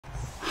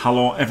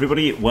Hello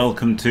everybody,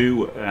 welcome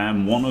to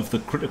one of the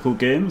critical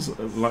games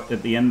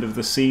at the end of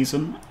the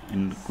season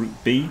in Group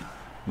B,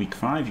 Week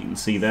 5. You can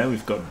see there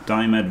we've got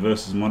Diomed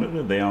versus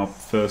Monitor. They are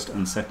first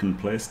and second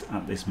placed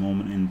at this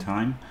moment in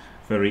time.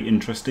 Very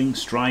interesting.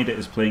 Strider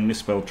is playing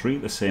Misspelled Tree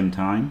at the same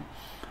time.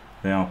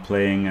 They are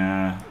playing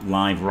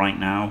live right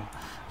now,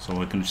 so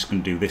we're just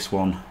going to do this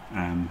one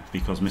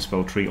because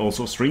Misspelled Tree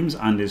also streams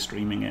and is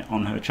streaming it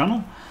on her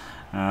channel.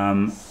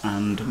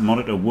 And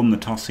Monitor won the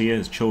toss here,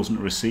 has chosen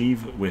to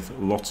receive with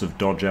lots of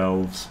dodge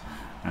elves.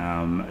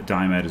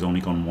 Diomed has only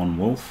gone one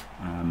wolf.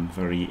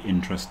 Very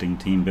interesting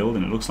team build,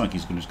 and it looks like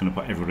he's just going to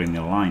put everybody in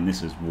the line.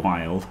 This is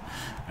wild.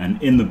 And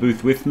in the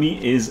booth with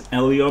me is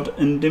Elyod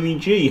and Dimmy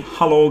G.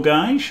 Hello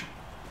guys.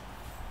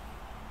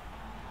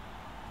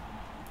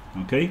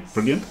 Okay,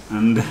 brilliant.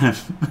 And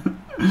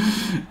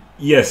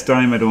yes,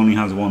 Diomed only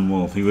has one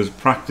wolf. He was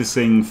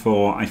practicing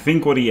for, I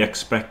think, what he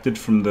expected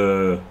from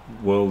the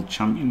World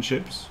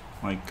Championships.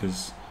 Like,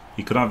 because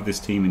he could have this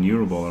team in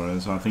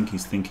Eurobowl, so I think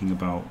he's thinking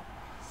about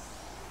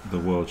the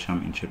World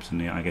Championships,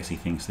 and I guess he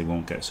thinks they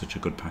won't get such a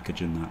good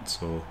package in that.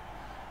 So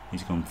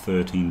he's gone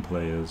 13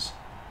 players,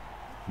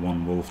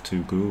 1 wolf,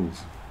 2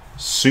 ghouls.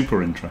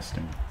 Super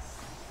interesting.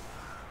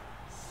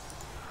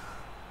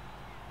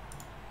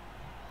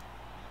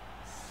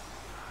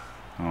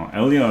 Oh,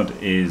 Elyod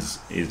is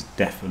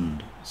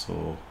deafened,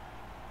 so,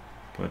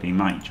 but he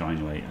might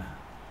join later,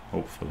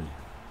 hopefully.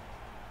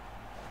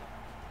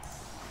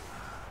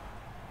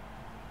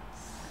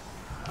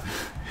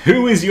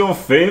 Who is your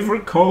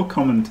favourite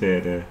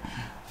co-commentator?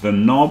 The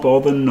knob or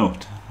the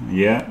nut?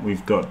 Yeah,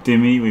 we've got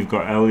Dimmy, we've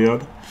got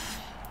Elyod.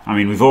 I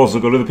mean, we've also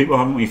got other people,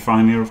 haven't we?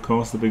 Fimir, of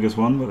course, the biggest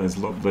one, but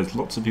there's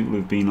lots of people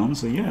who've been on.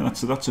 So yeah,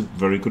 that's a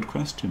very good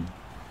question.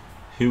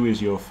 Who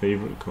is your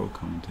favourite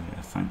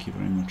co-commentator? Thank you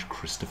very much,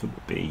 Christopher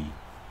B.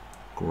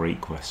 Great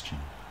question.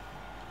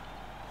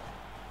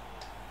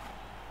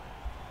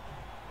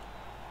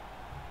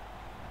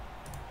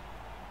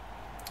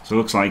 So it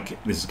looks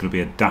like this is going to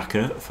be a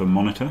Daka for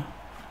Monitor.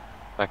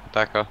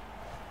 Daka.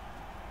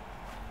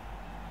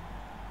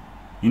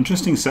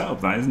 Interesting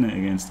setup that, isn't it,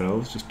 against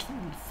elves? Just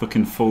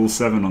fucking full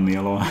 7 on the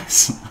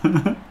LOS.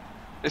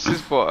 This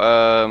is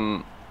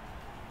what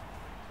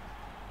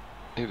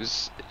it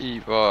was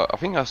either, I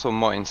think I saw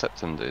Martin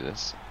Septum do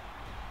this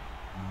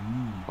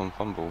on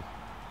Fumble.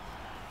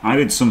 I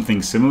did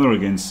something similar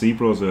against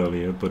Zebros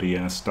earlier, but he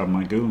stabbed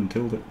my ghoul and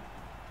killed it.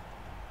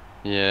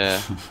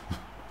 Yeah.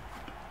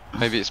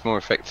 Maybe it's more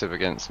effective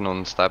against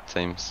non-stab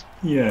teams.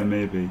 Yeah,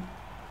 maybe.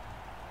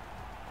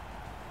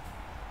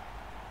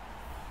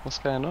 What's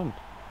going on?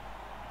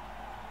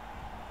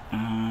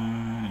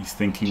 He's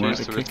thinking where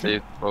to kick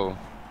it. Ball.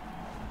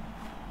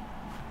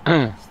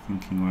 He's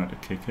thinking where to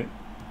kick it.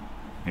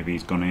 Maybe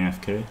he's gone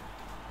AFK.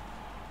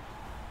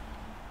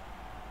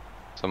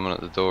 Someone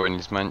at the door in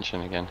his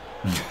mansion again.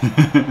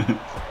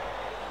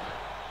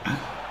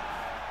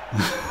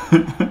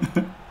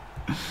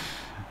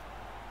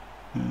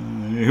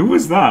 Who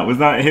was that? Was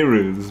that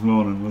Hiru this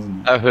morning,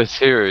 wasn't it? That was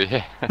Hiru,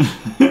 yeah.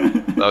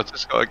 I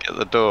just got to get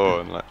the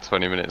door, and like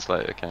 20 minutes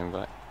later came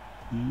back.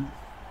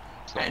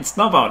 So. It's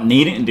not about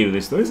needing to do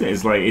this though, is it?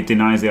 It's like it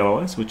denies the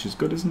LOS, which is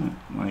good, isn't it?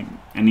 Like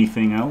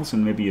anything else,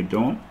 and maybe you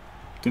don't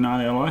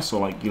deny the LOS,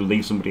 or like you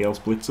leave somebody else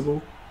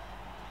blitzable.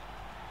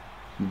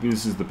 Maybe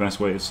this is the best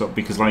way to stop,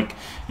 because like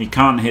he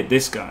can't hit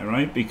this guy,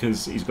 right?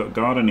 Because he's got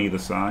guard on either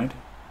side.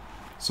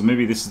 So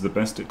maybe this is the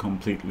best at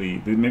completely.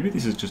 Maybe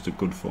this is just a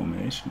good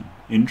formation.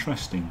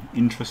 Interesting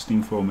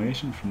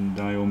formation from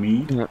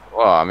Diomed.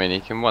 Well, I mean, he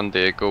can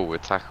 1D a ghoul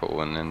with tackle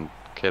and then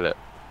kill it.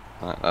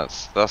 Like,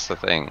 that's the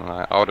thing.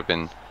 Like, I would have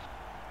been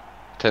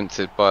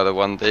tempted by the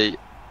 1D.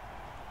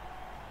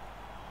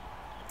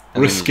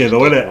 Risky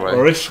though, isn't it?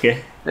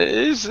 Risky. It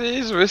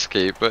is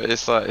risky, but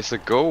it's like it's a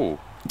goal.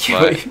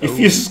 Like, if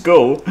you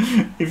skull,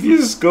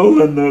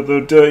 then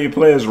the dirty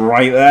player's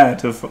right there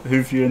to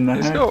hoof you in the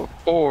head. He's got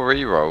 4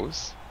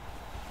 rerolls.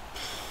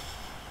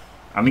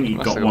 I think he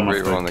got one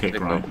off the kick,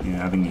 right?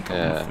 Yeah, I think he got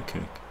one off the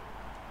kick.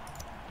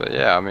 But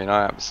yeah, I mean,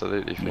 I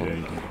absolutely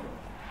think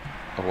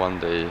a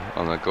 1D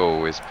on a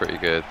goal is pretty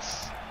good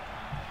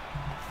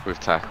with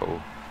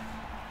tackle.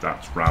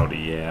 That's rowdy,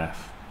 yeah.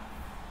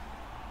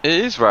 It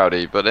is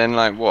rowdy, but then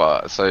like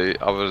what? So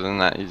other than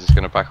that, you're just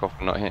gonna back off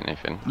and not hit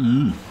anything.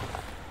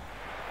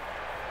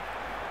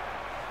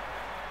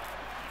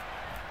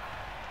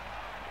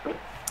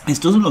 This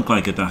doesn't look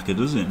like a Daka,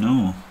 does it?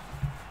 No.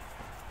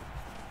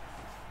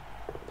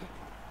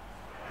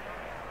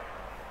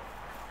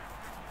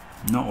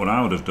 Not what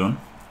I would have done.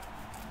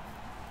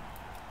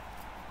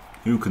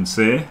 Who can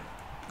say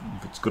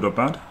if it's good or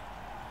bad?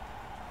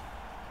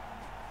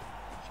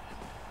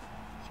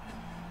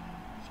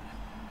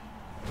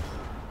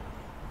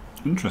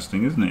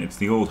 Interesting, isn't it? It's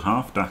the old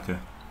half Daka.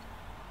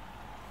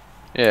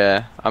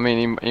 Yeah, I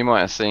mean, he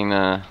might have seen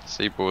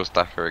Seaboard's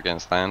Daka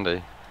against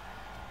Andy.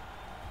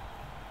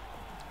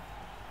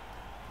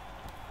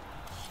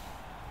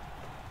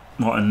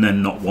 What, and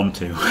then not want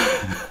to?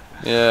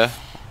 Yeah,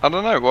 I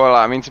don't know. Well,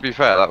 I mean, to be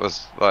fair, that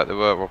was like there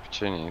were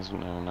opportunities,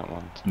 wasn't there, in that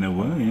one? There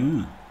were,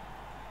 yeah.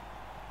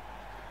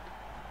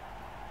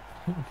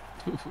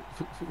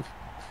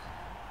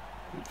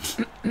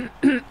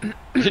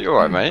 You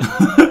alright, mate?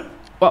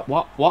 What?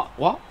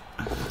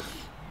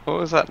 What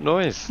was that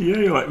noise? Yeah,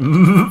 you're like.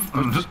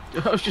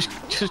 I was just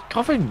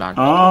coughing, man.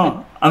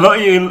 Oh, I thought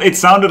it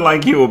sounded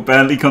like you were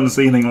barely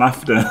concealing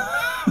laughter.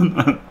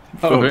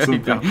 Oh, really?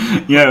 No.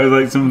 Yeah, it was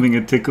like something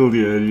had tickled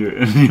you, and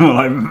you were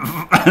like,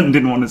 and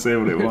didn't want to say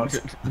what it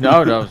was. No, I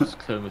was just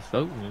clearing my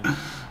throat.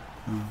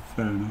 Oh,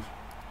 fair enough.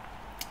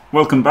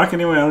 Welcome back,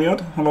 anyway,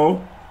 Elyod.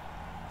 Hello.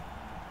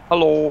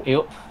 Hello.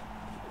 Yep.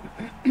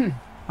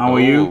 How are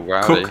you,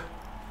 rowdy. Cook?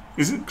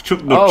 Is it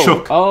Chuck? No,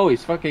 Chuck. Oh,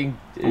 it's fucking.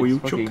 How are you,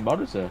 It's fucking Chuck?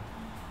 monitor.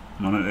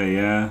 Monitor,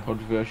 yeah.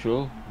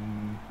 Controversial.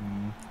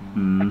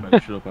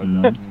 Mm. Shut up,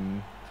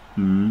 I'm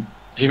Mm.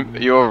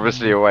 You're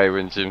obviously away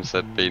when Jim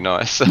said be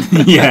nice.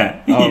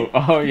 Yeah.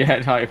 Oh yeah,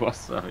 no, it was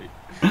sorry.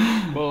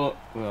 Well,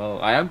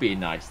 I am being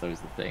nice. Though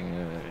is the thing.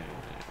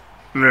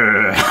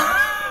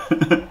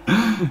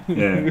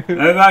 Yeah,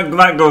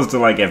 that goes to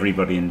like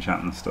everybody in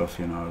chat and stuff,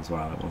 you know, as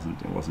well.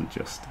 It wasn't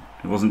just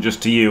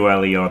to you,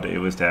 Elyod. It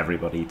was to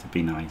everybody to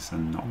be nice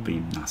and not be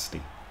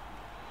nasty.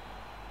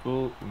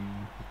 Well,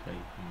 okay.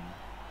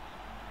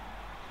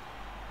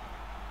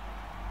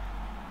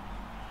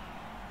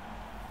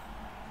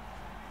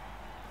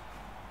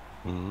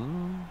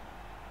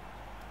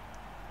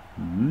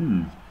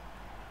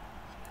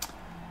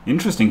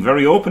 Interesting.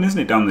 Very open, isn't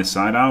it, down this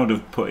side? I would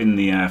have put in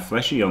the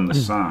fleshy on the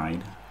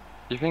side.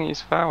 Do you think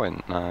he's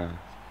fouling? No.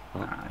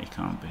 Nah, he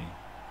can't be.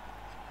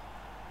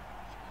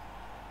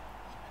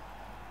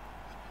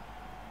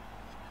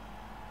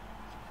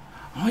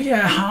 Oh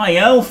yeah, High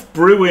Elf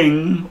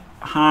Brewing.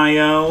 High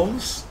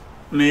Elves,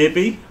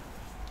 maybe.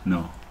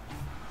 No.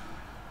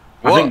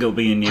 What? I think it'll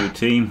be a new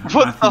team.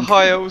 What's the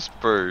High Elves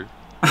brew?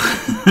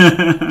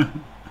 I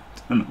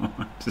don't know.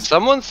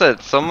 Someone said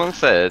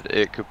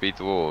it could be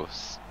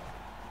dwarves.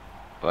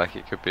 Like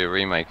it could be a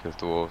remake of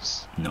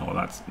dwarves. No,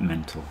 that's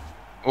mental.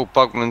 Oh,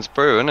 Bugman's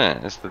brew, isn't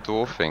it? It's the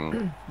dwarf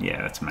thing.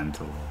 Yeah, that's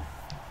mental.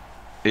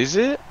 Is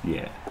it?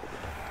 Yeah.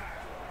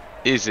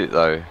 Is it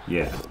though?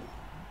 Yeah.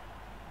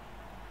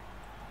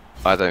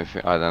 I don't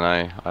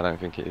know. I don't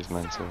think it is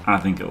mental. I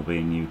think it'll be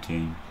a new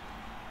team.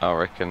 I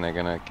reckon they're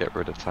gonna get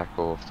rid of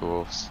tackle of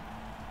dwarves.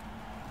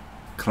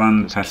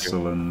 Clan Just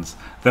Pestilence.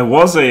 There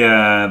was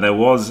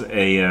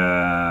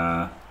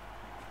a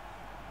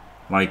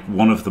like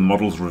one of the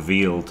models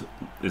revealed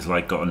is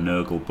like got a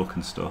Nurgle book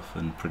and stuff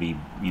and pretty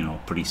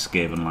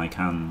Skaven like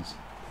hands.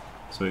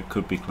 So it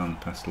could be Clan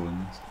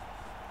Pestilence.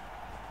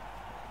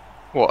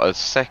 What, a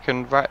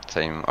second rat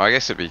team? I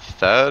guess it'd be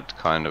third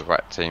kind of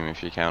rat team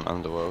if you count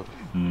Underworld.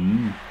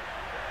 Mm.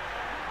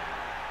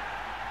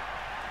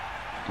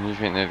 And you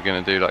think they're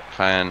going to do like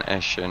Clan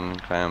Eshin,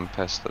 Clan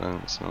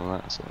Pestilence and all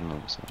that sort of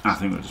nonsense? I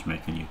think they'll just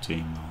make a new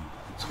team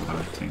though. That's what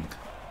I think.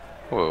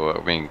 Well,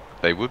 I mean,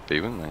 they would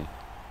be, wouldn't they?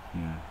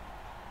 Yeah.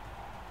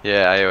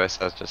 Yeah, AOS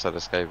has just had a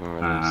Skaven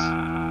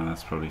release.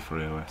 That's probably for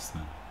AOS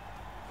then.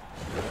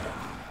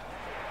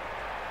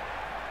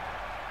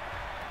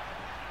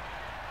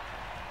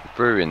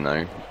 Brewing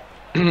though.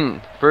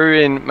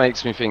 Brewing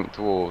makes me think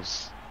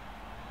dwarves.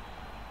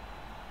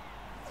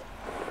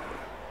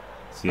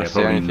 So yeah, That's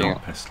the probably only thing.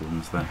 not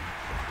Pestilence then.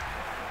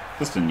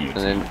 Just a new And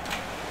team. then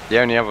the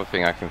only other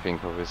thing I can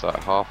think of is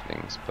like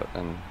halflings, but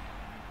then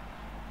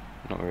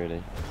not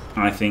really.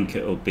 I think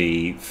it'll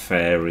be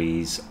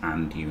fairies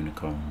and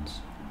unicorns.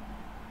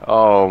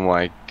 Oh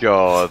my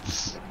god.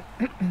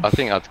 I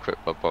think I'd quit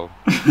Blood Bowl.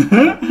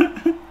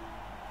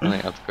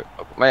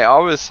 Mate, I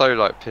was so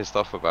like pissed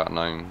off about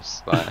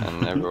gnomes, like,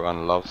 and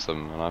everyone loves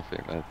them, and I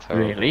think they're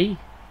terrible. Really?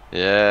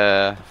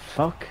 Yeah. The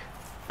fuck?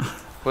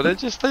 Well, they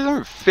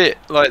don't fit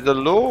like the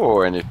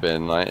lore or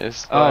anything. Like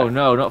it's. Oh Like,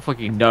 no, not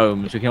fucking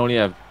gnomes. We can only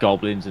have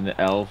goblins and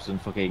elves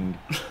and fucking.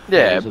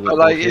 yeah, those are the but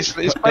like bullshit.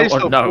 it's Don't based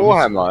want off gnomes.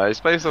 Warhammer. It's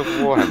based off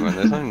Warhammer. And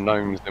there's no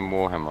gnomes in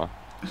Warhammer.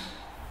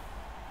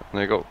 And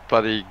they got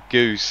bloody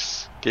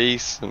geese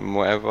and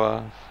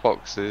whatever,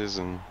 foxes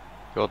and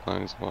God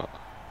knows what.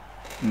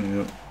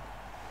 Yeah.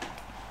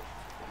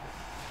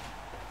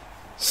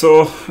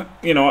 So,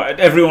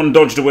 everyone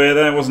dodged away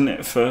there, wasn't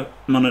it, for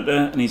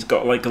Monitor? And he's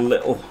got like a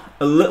little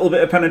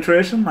bit of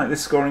penetration, like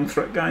this scoring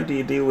threat guy. Do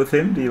you deal with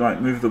him? Do you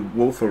like move the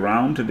wolf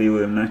around to deal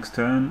with him next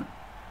turn?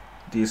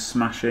 Do you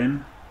smash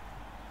in?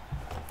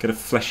 Get a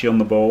fleshy on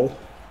the ball?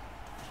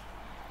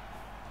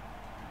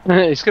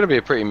 It's going to be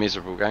a pretty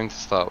miserable game to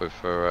start with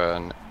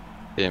for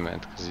Diomed,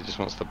 because he just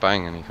wants to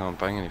bang and he can't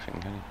bang anything,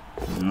 can he?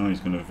 No,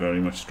 he's going to very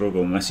much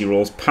struggle unless he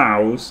rolls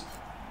pows.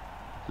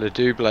 Le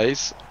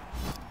Doubles.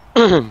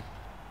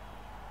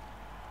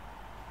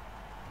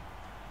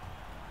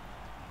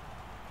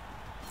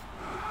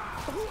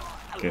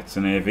 Gets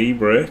an AV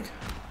break.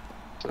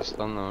 Just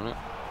done though, isn't it?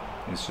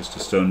 It's just a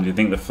stun. Do you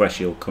think the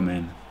fleshy will come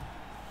in?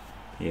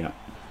 Yeah.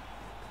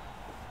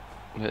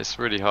 It's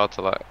really hard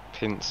to like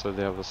pinch with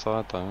the other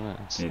side though,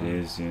 isn't it? It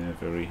is, yeah,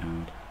 very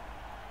hard.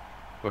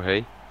 Or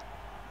he?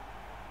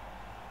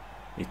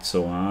 It's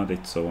so hard,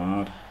 it's so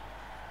hard.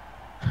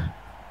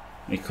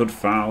 He could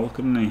foul,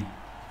 couldn't he?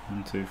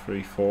 1, 2,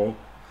 3, 4.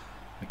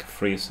 Like a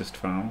free assist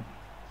foul.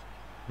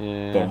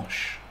 Yeah.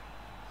 Bosh.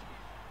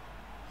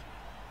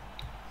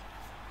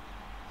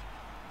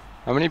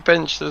 How many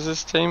bench does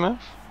this team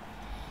have?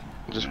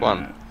 Just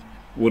one.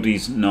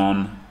 Woody's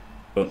none,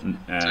 but Two.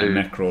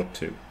 Necro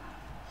 2.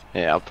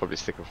 Yeah, I'll probably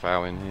stick a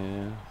foul in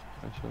here.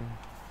 For sure.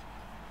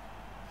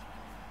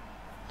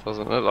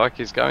 Doesn't look like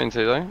he's going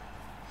to though.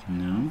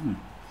 No.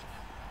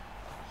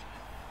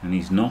 And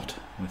he's not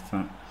with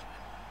that.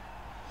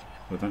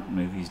 With that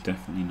move, he's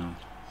definitely not.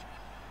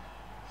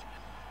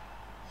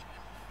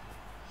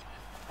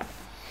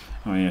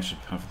 Oh yeah, I should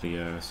have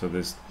the. So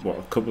there's what,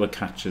 a couple of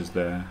catches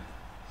there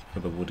for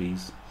the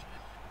Woodies,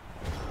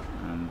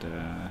 and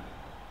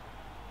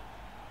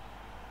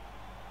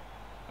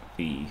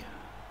the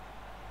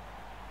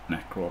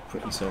Necro,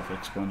 pretty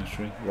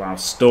self-explanatory. Wow,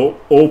 Stoke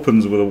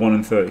opens with a 1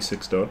 in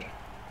 36 dodge.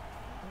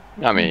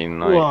 I mean,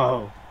 like,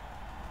 Whoa.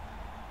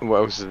 what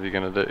else is he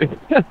gonna do?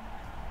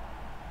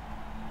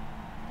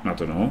 I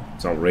don't know.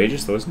 It's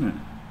outrageous, though, isn't it?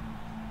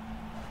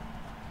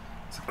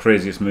 It's the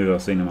craziest move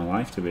I've seen in my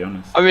life, to be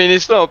honest. I mean,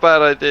 it's not a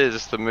bad idea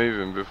just to move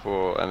him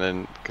before, and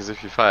then, because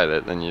if you fail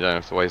it, then you don't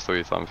have to waste all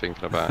your time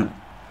thinking about it.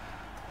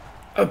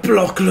 A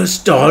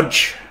blockless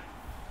dodge.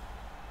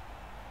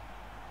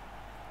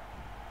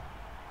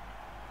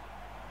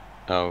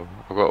 Oh,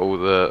 I got all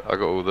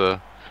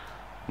the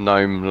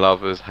gnome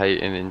lovers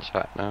hating in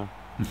chat now.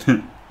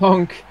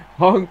 Honk,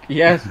 honk,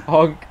 yes,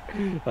 honk.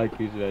 Like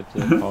you said,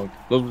 honk.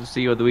 Love to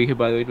see you on the weekend,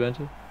 by the way,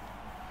 Adventure.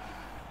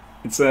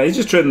 It's he's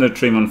just trading the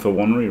Treeman for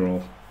 1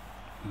 reroll.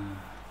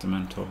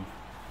 Dementor.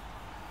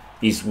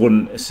 He's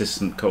one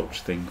assistant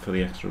coach thing for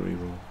the extra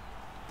reroll.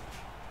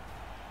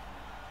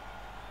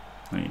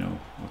 You know,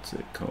 what's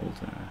it called?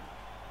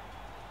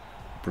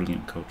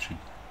 Brilliant coaching.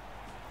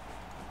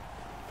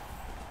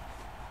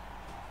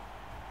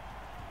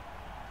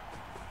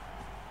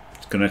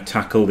 It's going to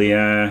tackle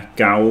the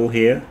Gowl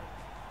here.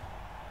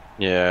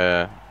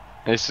 Yeah,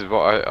 this is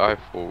what I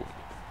thought.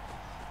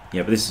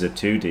 Yeah, but this is a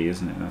 2D,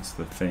 isn't it? That's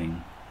the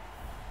thing.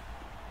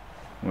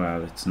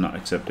 Well, it's not,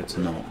 except it's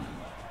not.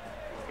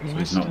 So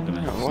he's not going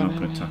to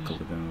tackle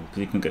the Gowl. Because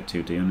he couldn't get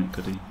 2D on it,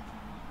 could he?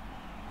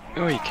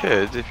 Oh, he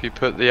could if you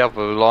put the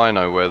other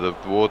lino where the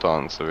war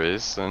dancer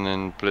is, and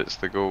then blitz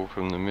the ghoul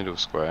from the middle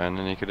square, and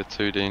then he could have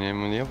 2D'd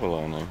him with the other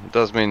lino. It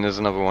does mean there's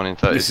another one in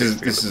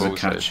 36. This is a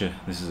catcher.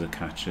 This is a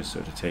catcher,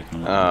 sort of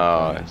taking.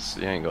 Oh,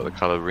 you ain't got the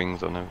coloured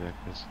rings on, have you?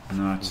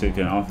 No, I took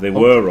it off. They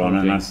were on,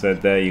 and I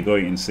said, "There you go.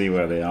 You can see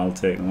where they are. I'll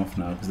take them off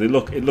now because they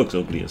look. It looks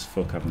ugly as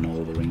fuck having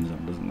all the rings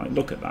on, doesn't it? Like,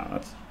 look at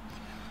that.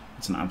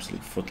 That's an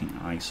absolute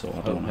fucking eyesore.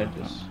 I don't want to have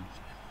that.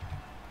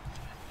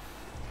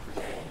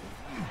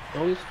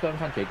 Always firm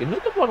handshake.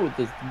 Another one with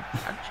this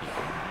handshake.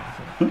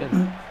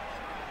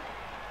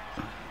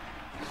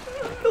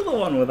 Another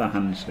one with a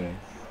handshake.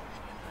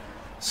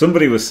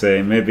 Somebody was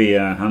saying maybe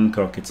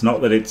Hancock. It's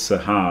not that it's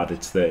hard.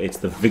 It's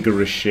the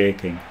vigorous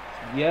shaking.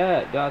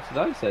 Yeah, that's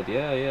what I said.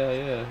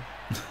 Yeah.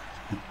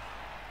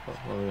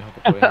 Well, we have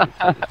to play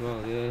as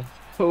well. Yeah.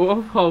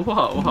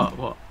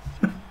 What?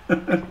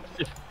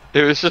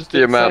 It was just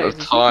the amount of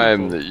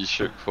time that you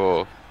shook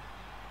for.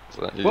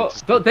 Well,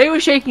 but they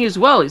were shaking as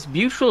well. It's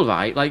mutual,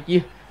 right? Like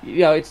you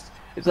know, it's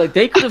like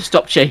they could have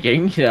stopped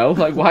shaking. You know,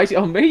 like why is it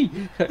on me?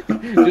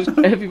 Just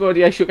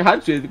everybody I shook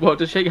hands with wanted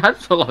to shake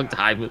hands for a long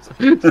time. As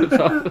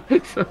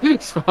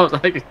far as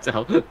I can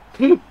tell.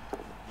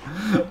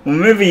 Well,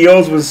 maybe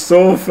yours was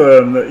so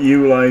firm that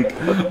you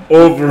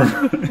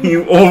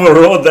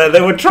overrode that.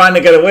 They were trying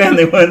to get away and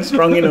they weren't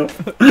strong enough.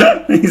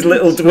 These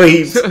little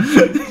dweebs.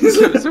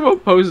 Someone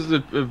poses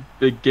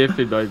a gif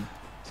in my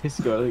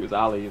Discord. I think it was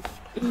Ali.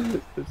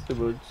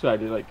 Someone trying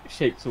to like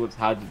shake someone's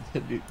hand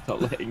and not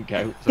letting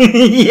go. So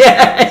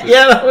yeah,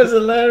 that was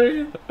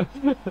hilarious.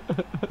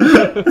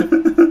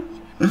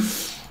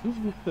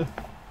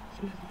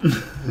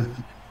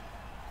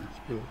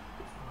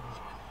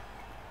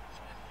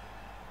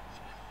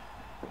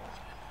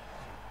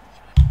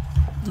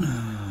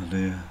 Oh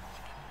dear.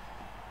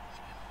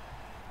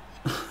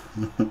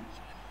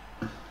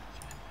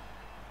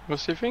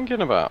 What's he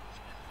thinking about?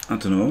 I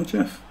don't know,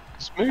 Jeff.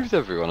 He's moved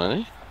everyone,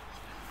 hasn't he?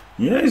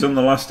 Yeah, he's on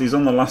the last. He's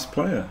on the last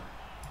player.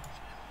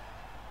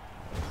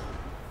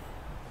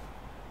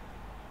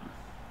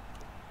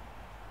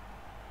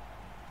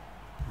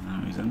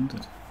 Now he's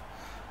ended.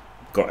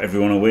 Got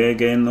everyone away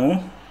again,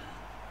 though.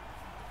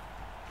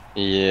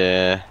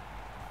 Yeah.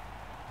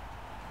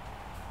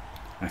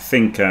 I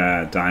think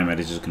Diomed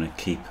is just going to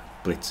keep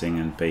blitzing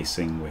and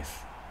basing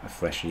with a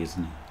freshie,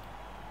 isn't he?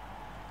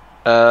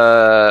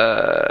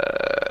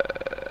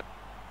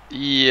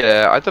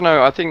 Yeah, I don't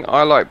know. I think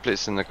I like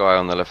blitzing the guy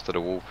on the left of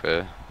the wall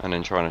here and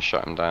then trying to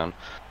shut him down.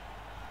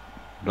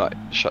 Like,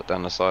 shut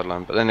down the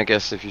sideline. But then I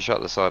guess if you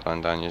shut the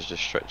sideline down, you're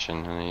just stretching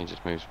and then he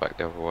just moves back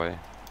the other way.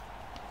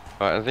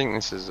 But I think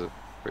this is a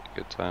pretty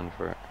good turn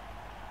for it.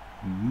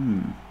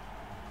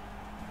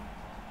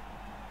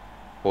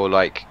 Or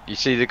like, you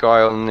see the guy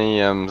on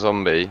the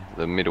zombie,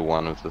 the middle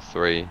one of the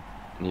three,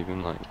 and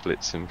even like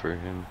blitz him through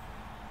him.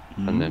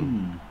 And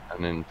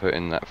then put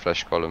in that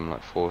flesh column,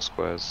 like 4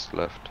 squares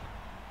left.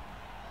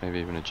 Maybe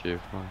even a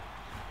GFI.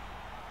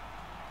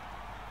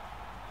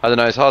 I don't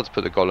know, it's hard to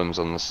put the golems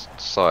on the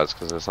sides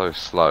because they're so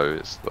slow.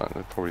 It's like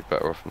they're probably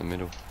better off in the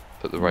middle.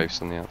 put the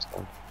wraiths on the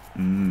outside.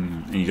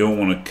 And you don't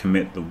want to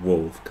commit the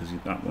wolf because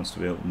that wants to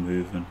be able to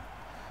move and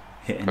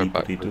hit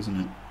anybody, doesn't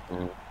it?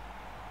 Yeah.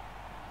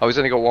 Oh, he's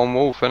only got one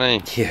wolf,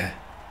 hasn't he? Yeah.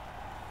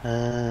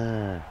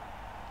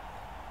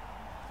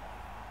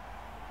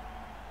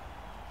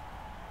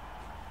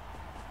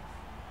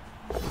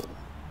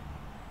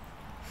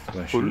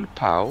 Full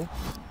pow.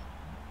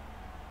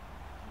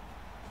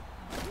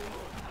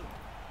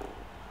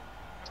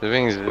 So the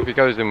thing is, if he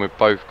goes in with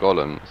both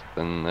golems,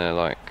 then they're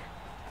like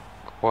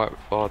quite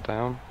far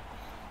down.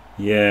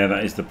 Yeah,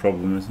 that is the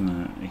problem, isn't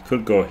it? He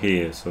could go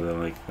here, so they're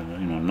like, you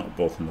know, not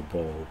both on the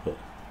ball, but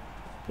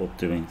both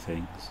doing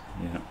things.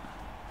 Yeah.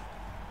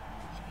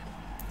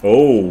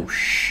 Oh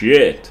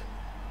shit!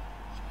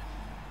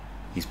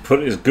 He's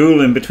put his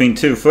ghoul in between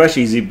two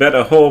fleshies. He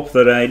better hope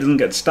that he doesn't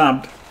get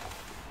stabbed.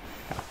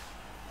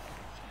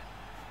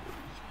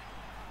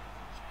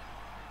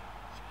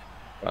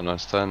 Quite a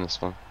nice turn,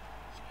 this one.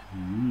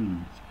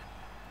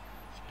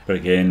 But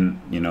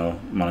again, you know,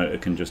 Monitor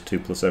can just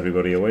 2+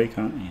 everybody away,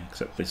 can't he?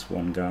 Except this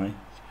one guy.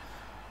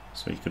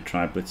 So you could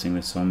try blitzing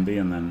this zombie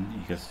and then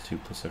you get to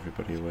 2+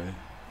 everybody away.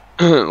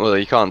 Well,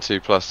 you can't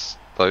 2+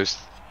 those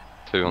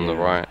two on the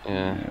right,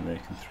 yeah. Yeah, they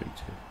can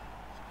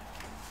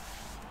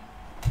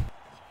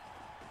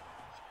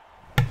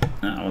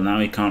 3-2. Well, now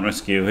he can't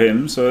rescue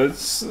him, so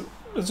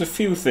there's a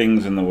few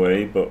things in the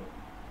way, but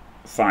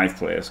 5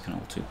 players can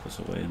all 2+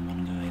 away and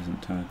one guy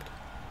isn't tagged.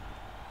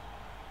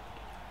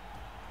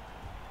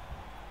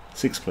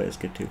 6 players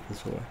get 2+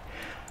 away.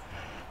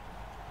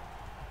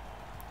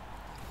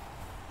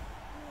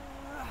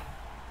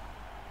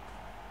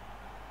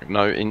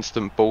 No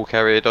instant ball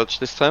carrier dodge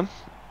this time?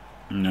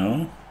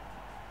 No.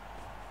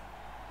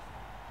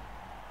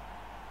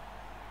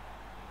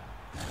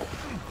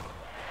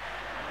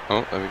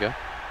 Oh, there we go.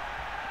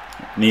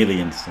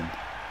 Nearly instant.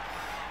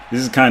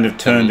 This is kind of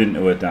turned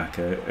into a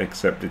Daka,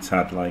 except it's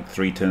had like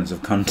 3 turns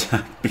of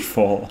contact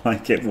before,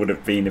 like it would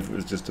have been if it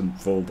was just a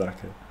full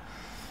Daka.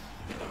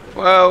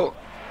 Well,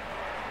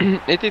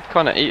 it did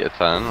kind of eat a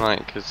turn,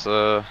 like, cause,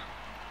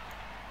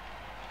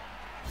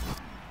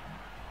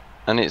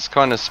 and it's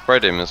kind of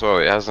spread him as well.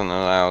 It hasn't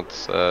allowed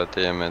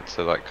Diomed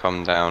to like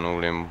come down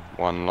all in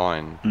one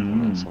line.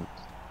 So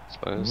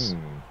it's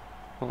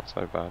not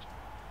so bad.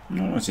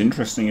 No, it's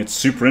interesting. It's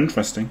super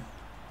interesting.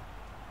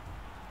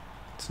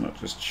 It's not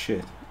just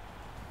shit.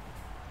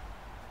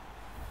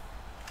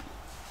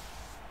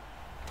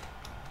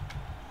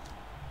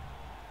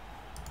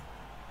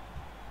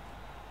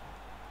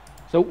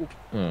 So,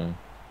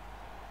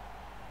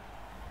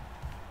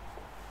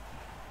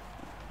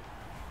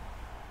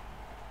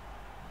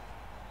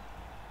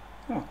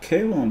 Oh,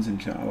 Kalon's in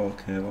chat. Hello,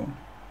 Kalon.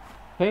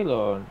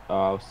 Kalon,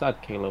 oh,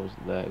 sad Kalon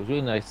wasn't there. It was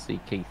really nice to see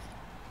Keith.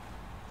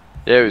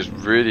 Yeah, it was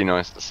really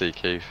nice to see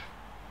Keith.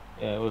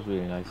 Yeah, it was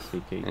really nice to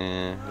see Keith.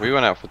 Yeah, we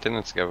went out for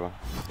dinner together.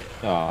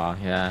 Oh,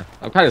 yeah.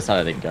 I'm kind of sad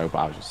I didn't go, but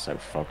I was just so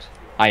fucked.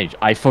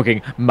 I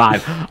fucking,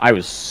 man, I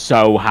was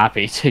so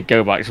happy to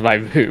go back to my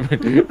room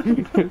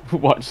and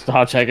watch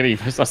Star Trek and eat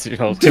sausage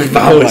rolls.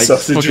 Devour like,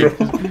 sausage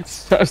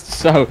rolls. I was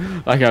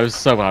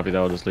so happy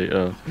though, honestly. It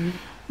was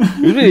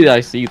really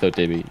nice to see you though,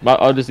 Dimmy.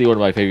 Honestly, one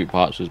of my favourite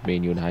parts was me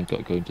and you and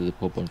Hancock going to the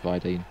pub on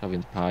Friday and having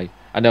the pie.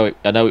 I know it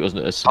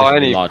wasn't a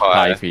sufficiently large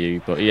pie for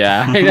you, but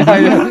yeah.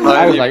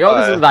 I was like, oh,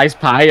 this is a nice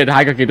pie, and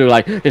Hancock could do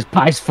like, this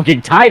pie's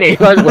fucking tiny.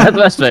 Where's the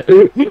rest of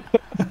it?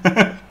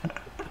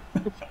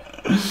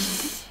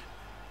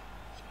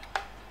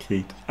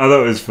 Keith. I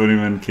thought it was funny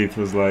when Keith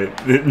was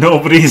like,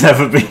 nobody's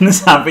ever been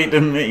as happy to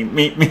meet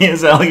me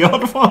as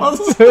Elyod was.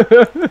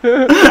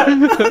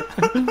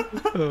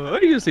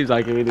 He just seems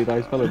like a really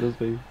nice fellow, doesn't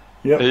he?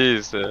 Yep.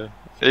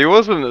 He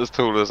wasn't as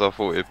tall as I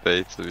thought he'd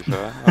be, to be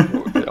fair. I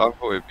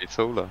thought he'd be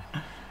taller.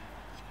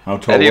 How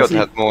tall Elyod was he?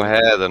 had more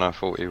hair than I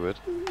thought he would.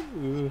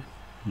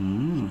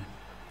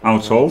 How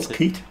tall's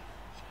Keith?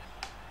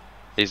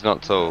 He's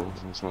not tall.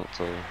 He's not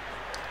tall.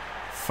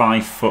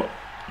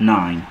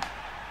 5'9".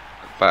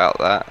 About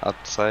that,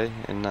 I'd say,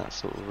 in that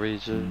sort of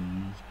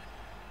region.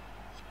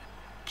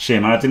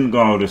 Shame I didn't go.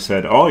 I would have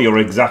said, "Oh, you're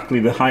exactly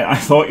the height I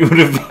thought you would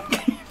have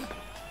been."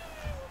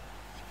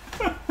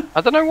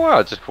 I don't know why.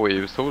 I just thought he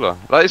was taller.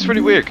 Like, it's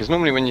really weird because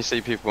normally when you see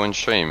people on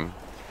stream,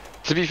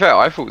 to be fair,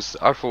 I thought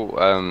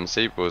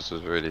Seaboys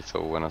was really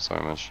tall when I saw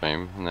him on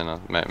stream, and then I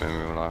met him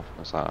in real life. I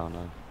was like, oh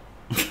no.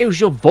 It was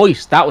your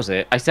voice, that was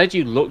it. I said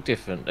you looked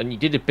different, and you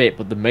did a bit,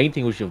 but the main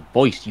thing was your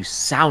voice. You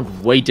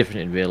sound way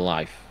different in real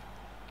life.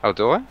 Oh,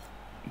 do I?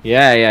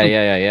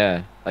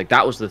 Yeah. Like,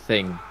 that was the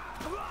thing.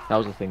 That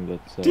was the thing that...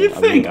 Do you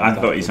think? I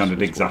thought he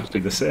sounded exactly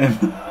the same.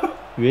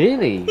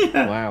 Really?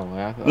 Yeah. Wow.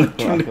 I thought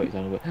he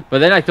sounded... But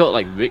then I thought,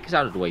 like, Rick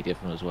sounded way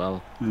different as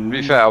well. To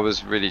be fair, I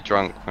was really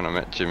drunk when I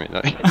met Jimmy.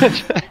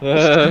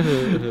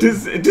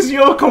 Does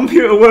your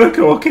computer work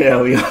okay,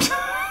 Elyod?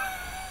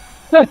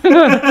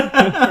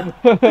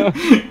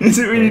 Is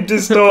it really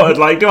distorted?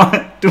 Like, do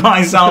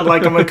I sound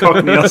like I'm a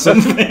cockney or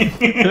something?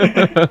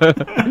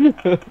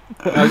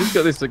 I just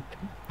got this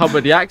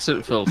comedy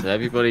accent filter.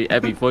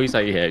 Every voice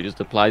I hear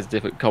just applies a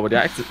different comedy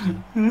accent.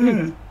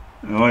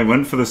 Oh, I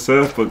went for the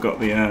surf, but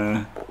got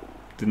the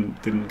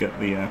didn't get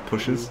the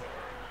pushes.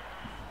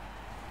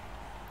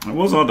 It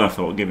was odd, I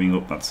thought, giving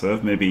up that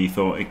serve. Maybe he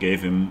thought it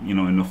gave him, you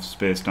know, enough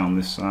space down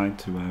this side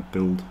to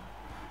build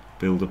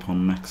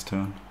upon next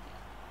turn.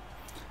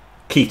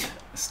 Keat,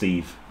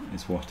 Steve,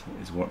 is what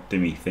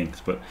Dimmy thinks.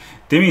 But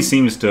Dimmy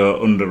seems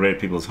to underrate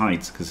people's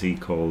heights because he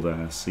called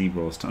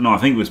Seabros. No, I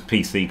think it was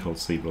PC called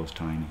Seabros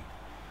tiny.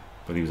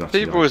 But he was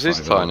actually. Seabros is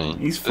tiny.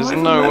 He's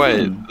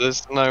 5'11".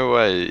 There's no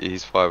way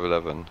he's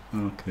 5'11".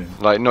 Okay.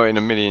 Like, not in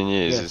a million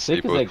years is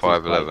Sick Seabros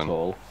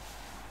 5'11".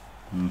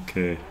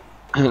 Okay.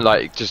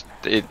 Like, just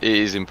it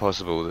is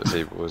impossible that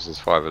Seabros is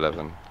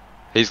 5'11".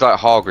 He's like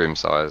Hargrim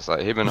size.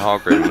 Like, him and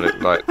Hargrim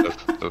look like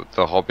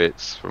the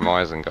hobbits from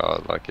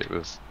Isengard. Like, it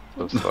was.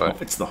 The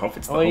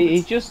hobbits. Oh,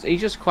 he's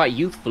just quite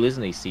youthful,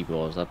 isn't he,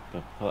 Seabros? That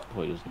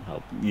probably doesn't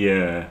help.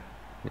 Yeah.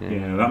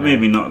 Yeah, that made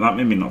me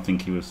not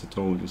think he was so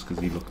tall just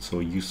because he looked so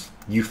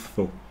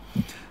youthful.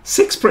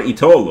 6 pretty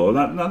tall though.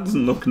 That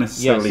doesn't look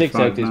necessarily. Yeah,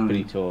 6'8" is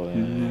pretty tall.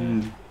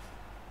 Yeah.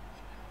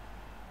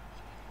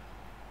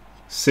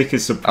 6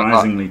 is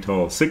surprisingly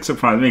tall. 6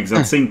 surprised me because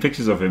I've seen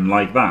pictures of him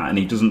like that, and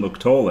he doesn't look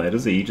tall there,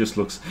 does he? He just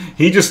looks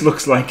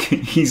like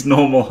he's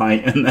normal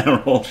height, and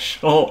they're all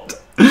short.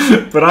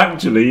 But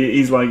actually,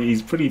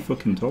 he's pretty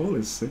fucking tall.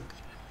 Is 6.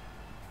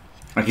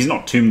 Like, he's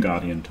not Tomb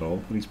Guardian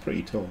tall, but he's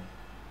pretty tall.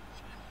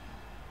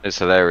 It's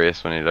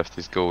hilarious when he left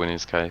his ghoul in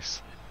his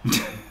case.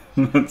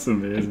 That's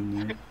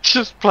amazing. Yeah.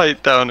 Just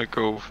played down a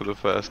ghoul for the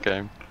first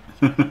game.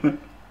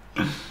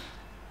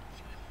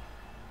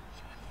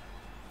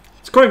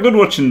 It's quite good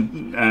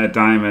watching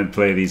Diomed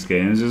play these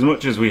games, as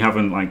much as we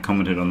haven't like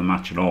commented on the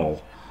match at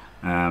all.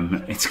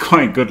 It's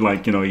quite good,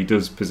 like, you know, he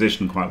does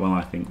position quite well,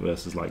 I think,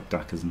 versus like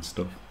Dackers and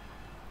stuff.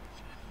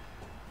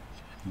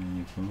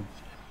 I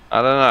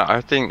don't know.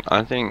 I think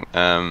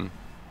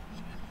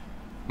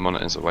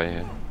Monitor's away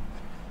here.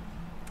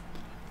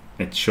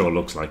 It sure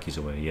looks like he's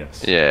away,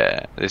 yes.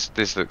 Yeah,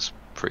 this looks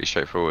pretty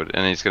straightforward,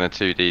 and he's going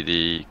to 2D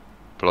the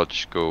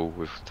Blodge Ghoul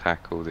with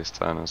tackle this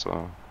turn as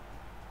well.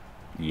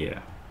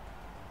 Yeah.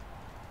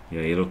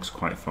 Yeah, he looks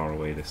quite far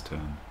away this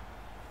turn.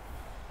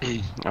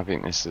 I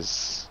think this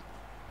is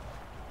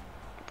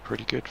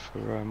pretty good for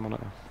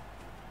Monitor.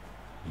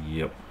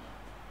 Yep.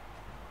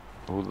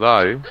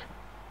 Although,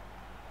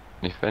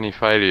 if any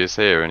failures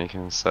here, and he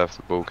can surf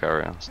the ball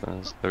carrier,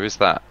 so there is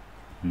that.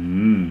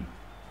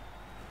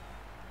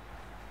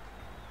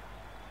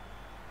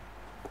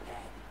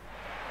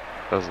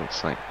 Doesn't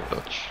snake the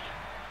dodge.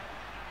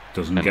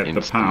 Doesn't get the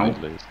POW.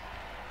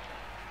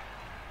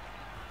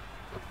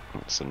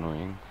 That's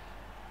annoying.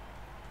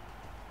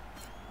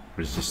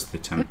 Resist the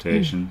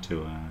temptation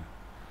to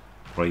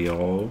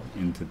royale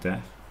into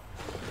death.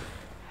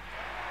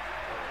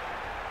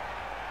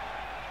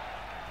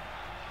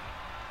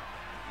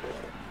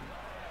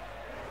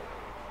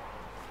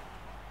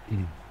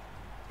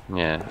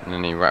 Yeah, and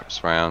then he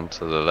wraps round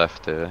to the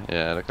left here.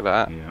 Yeah, look at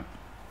that. Yeah.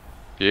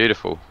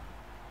 Beautiful.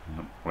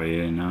 Yep,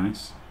 really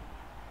nice.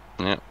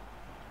 Yep.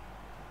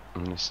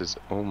 And this is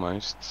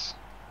almost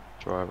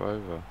drive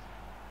over.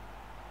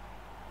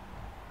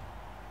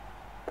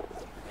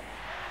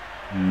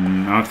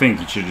 I think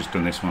you should have just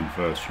done this one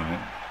first,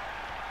 right?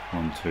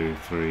 1, 2,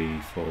 3,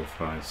 4,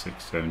 5,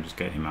 6, 7. Just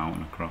get him out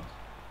and across.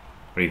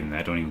 Or even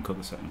there, don't even cut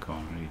the second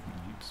corner.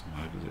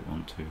 How does it?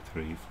 1, 2,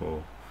 3,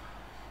 4,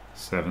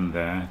 7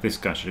 there. This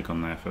guy should have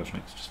gone there first,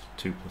 right? It's just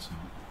 2+ out.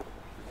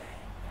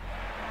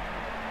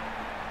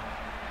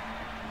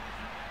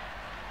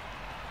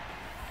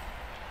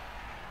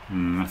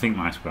 I think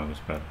my square was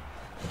better.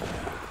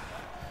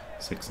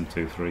 6 and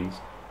 2 3s.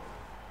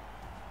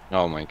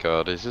 Oh my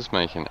god, he's just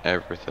making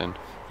everything.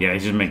 Yeah,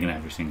 he's just making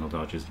every single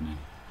dodge, isn't he?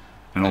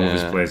 And all of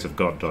his players have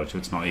got dodge, so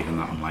it's not even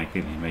that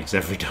unlikely that he makes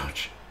every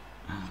dodge.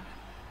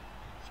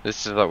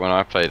 This is like when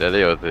I played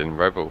Elyod in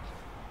Rebel.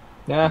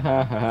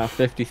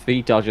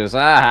 53 dodges.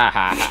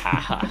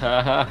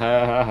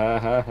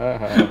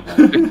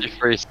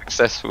 53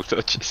 successful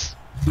dodges.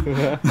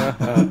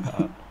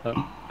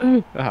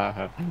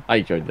 I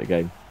enjoyed the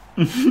game.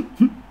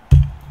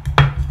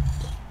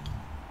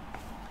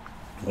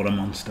 What a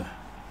monster.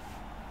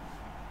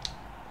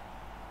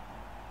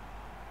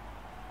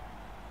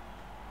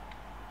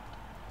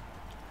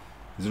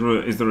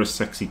 Is there a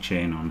sexy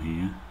chain on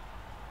here?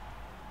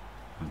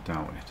 I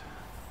doubt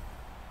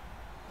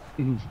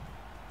it.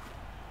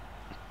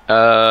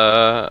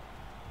 Oh.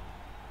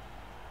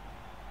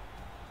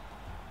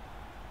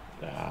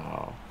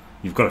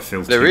 You've got to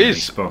fill there too many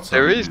is spots.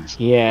 there is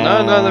you?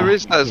 Yeah. No, there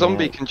is that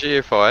zombie can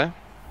geofire.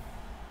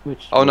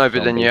 Which no,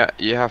 but then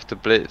you have to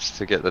blitz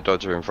to get the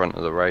dodger in front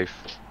of the wraith.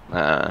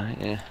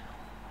 Yeah.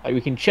 Like,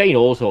 we can chain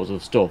all sorts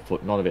of stuff,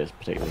 but none of it is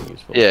particularly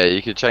useful. Yeah,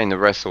 you could chain the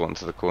wrestle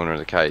onto the corner of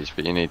the cage,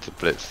 but you need to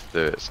blitz to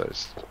do it, so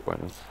it's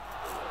pointless.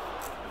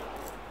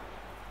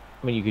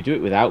 I mean, you could do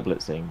it without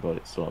blitzing, but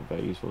it's still not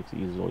very useful to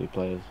use all your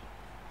players.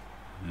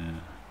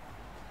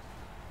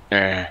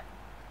 Yeah.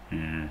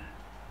 Yeah.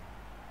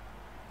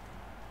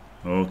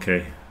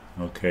 Okay,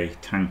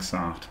 tanks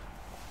art.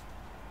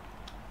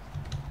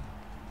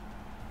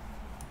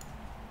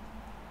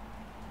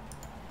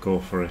 Go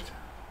for it.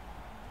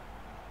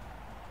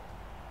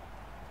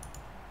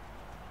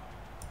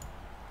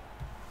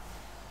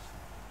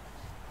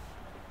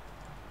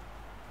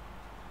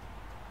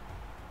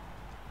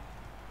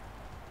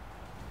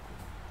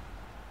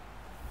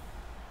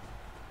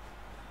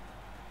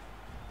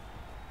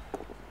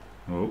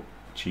 Oh,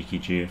 cheeky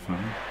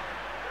GFI.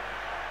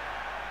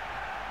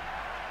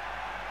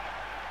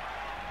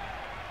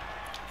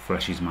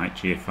 Freshies might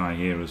GFI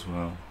here as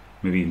well.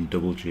 Maybe even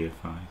double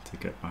GFI to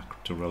get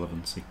back to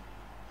relevancy.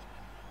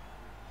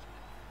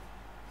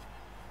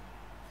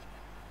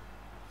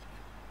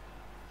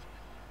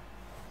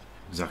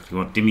 Exactly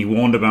what Dimmy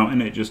warned about,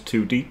 isn't it? Just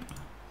too deep.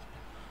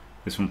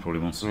 This one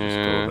probably wants to just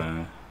go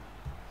there.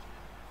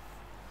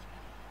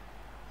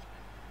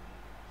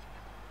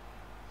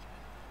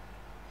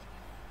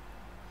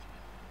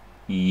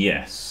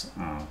 Yes,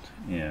 out.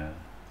 Yeah.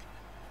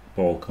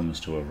 Ball comes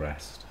to a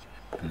rest,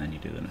 and then you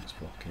do the next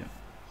block. Yeah.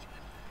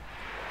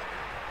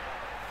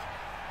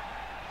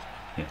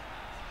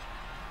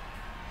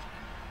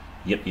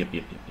 Yep.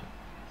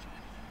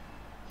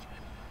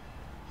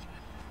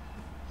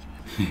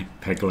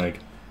 Peg leg.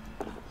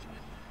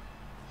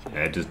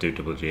 Yeah, just do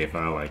double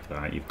GFI like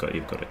that. You've got to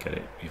get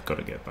it. You've got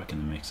to get back in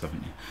the mix,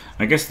 haven't you?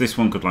 I guess this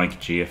one could like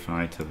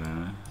GFI to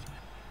there.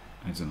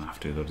 He doesn't have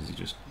to though, does he?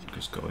 Just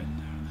go in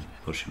there and then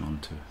push him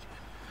onto.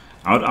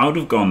 I would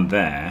have gone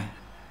there,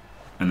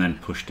 and then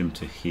pushed him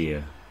to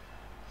here.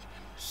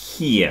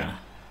 Here.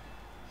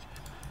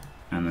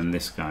 And then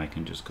this guy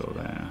can just go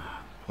there.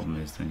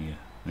 Problem is, then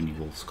you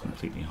wolf's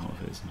completely out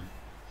of it, isn't it?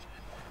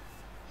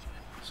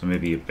 So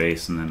maybe you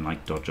base and then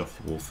like dodge off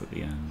the wolf at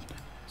the end.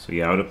 So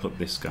yeah, I would have put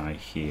this guy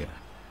here.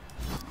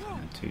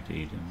 And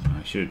 2D'd him.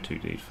 I should have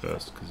 2D'd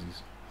first because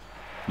he's.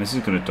 This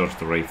is going to dodge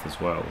the wraith as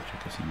well, which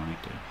I guess he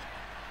might do.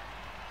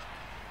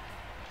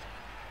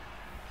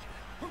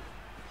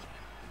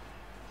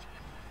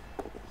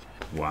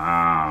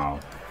 Wow.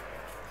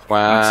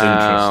 That's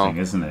interesting,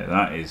 isn't it?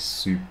 That is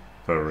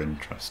super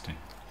interesting.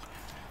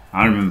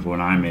 I remember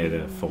when I made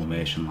a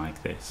formation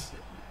like this,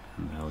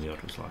 and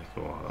Elyod was like,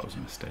 "Oh, that was a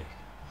mistake."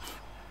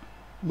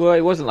 Well,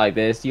 it wasn't like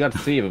this. You had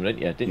 3 of them,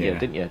 didn't you? Didn't you? You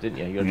had 3 of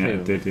them.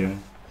 Yeah, did,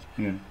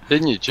 yeah.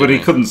 Didn't you, Jimmy? But he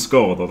couldn't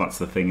score, though. That's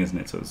the thing, isn't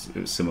it? So it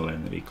was similar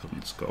in that he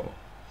couldn't score.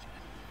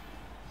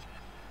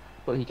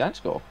 Well, he can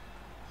score.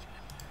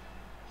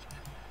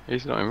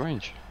 He's not in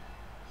range.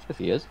 Yes,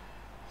 he is.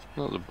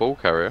 Not the ball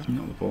carrier.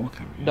 Not the ball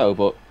carrier. No,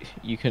 but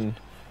you can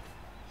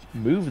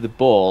move the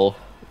ball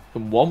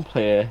from one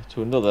player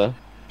to another.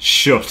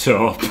 Shut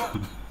up.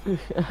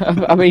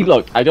 I mean,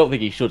 look, I don't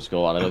think he should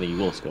score, and I don't think he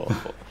will score.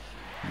 But...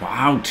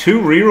 Wow,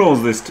 2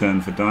 rerolls this turn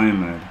for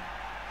Diomed.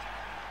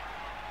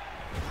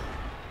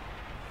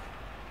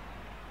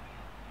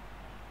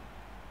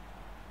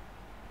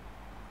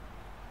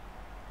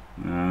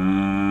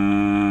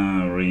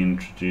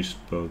 Reintroduced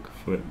bug,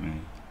 flip me.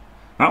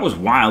 That was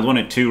wild,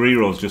 wasn't it? 2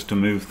 rerolls just to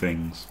move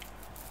things.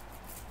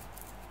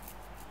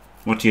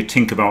 What do you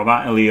think about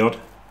that, Elyod?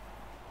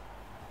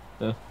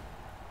 Yeah.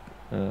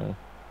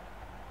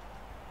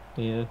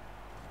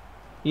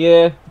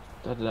 Yeah,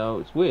 I don't know,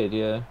 it's weird,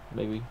 yeah,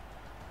 maybe.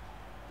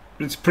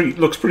 It's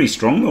looks pretty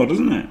strong though,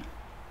 doesn't it?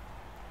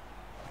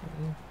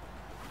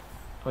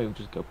 Probably we'll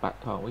just go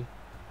back, can't we?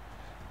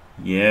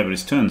 Yeah, but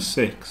it's turn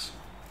 6.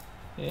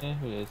 Yeah,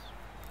 it is.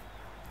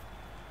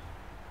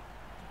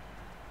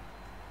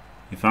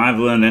 If I've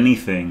learned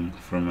anything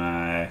from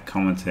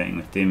commentating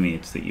with Dimmy,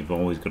 it's that you've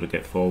always got to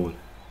get forward.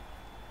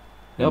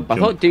 No, I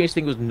thought Dimmy's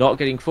thing was not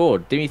getting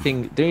forward. Dimmy's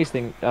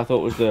thing I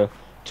thought was the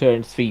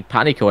turn 3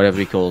 panic or whatever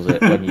he calls it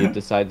when you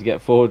decide to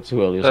get forward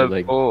too early or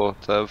something.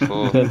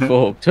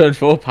 Turn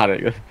 4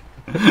 panic.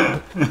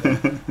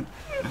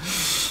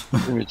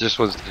 He just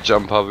wants to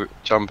jump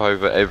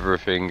over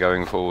everything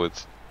going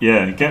forwards.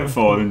 Yeah, get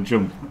forward and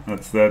jump.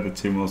 They're the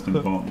 2 most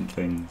important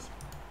things.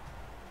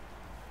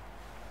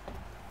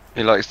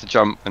 He likes to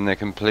jump when they're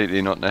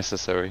completely not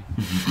necessary.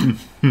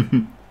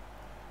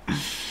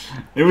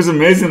 It was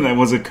amazing there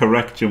was a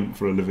correct jump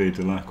for Olivier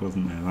Delac,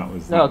 wasn't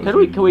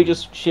there? Can we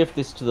just shift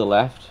this to the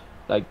left?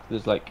 Like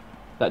there's like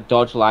that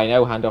dodge line.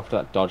 Hand off to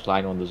that dodge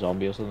line on the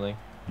zombie or something.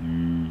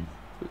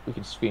 We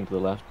can screen to the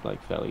left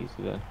like fairly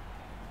easy then.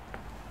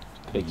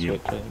 Big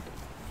switch, I think.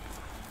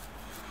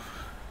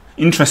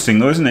 Interesting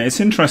though, isn't it? It's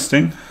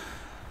interesting.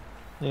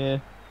 Yeah.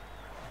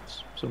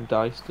 Some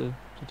dice to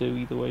do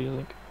either way, I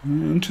think.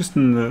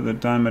 Interesting that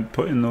Diomed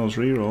put in those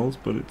rerolls,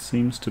 but it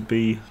seems to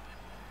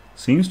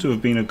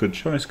have been a good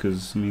choice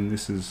because I mean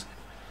this is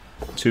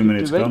 2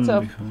 minutes gone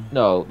before.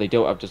 No, they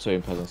don't have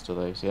Disorienting Presence, do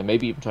they? So yeah,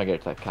 maybe even try and get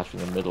to that catch in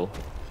the middle.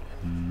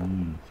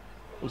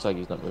 Looks like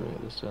he's not moving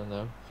at this turn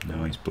though.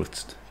 No, he's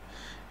blitzed.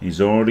 He's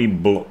already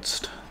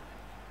blitzed.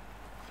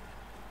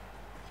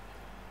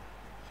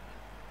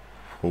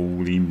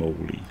 Holy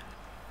moly.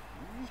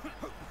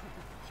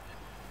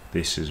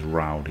 This is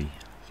rowdy.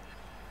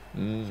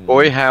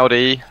 Boy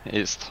howdy,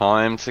 it's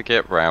time to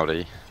get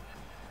rowdy.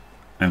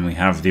 And we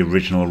have the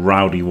original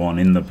rowdy one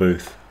in the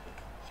booth.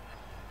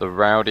 The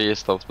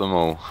rowdiest of them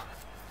all.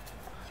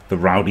 The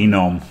rowdy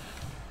nom.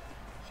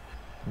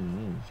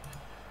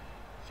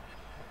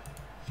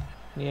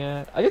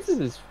 Yeah, I guess this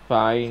is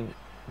fine.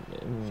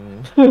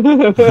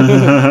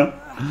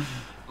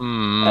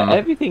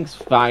 Everything's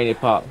fine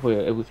apart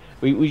from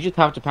we just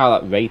have to power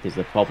that wraith is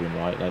the problem,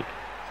 right? Like,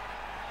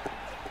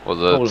 well,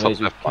 the top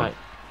left one.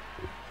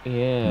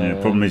 Yeah.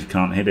 The problem is you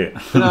can't hit it.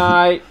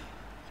 Right.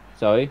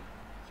 Sorry.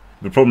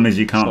 The problem is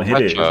you can't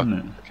hit it, catcher. isn't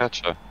it?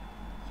 Catcher.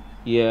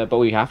 Yeah, but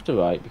we have to,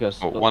 right?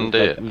 Because What,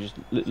 1D? we just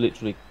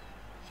literally.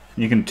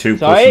 You can 2+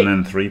 Sorry? and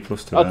then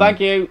 3+ to Oh, them. thank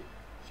you.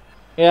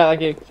 Yeah,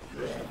 thank you.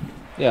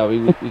 Yeah,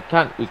 we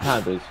can't,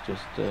 but it's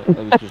just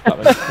we just got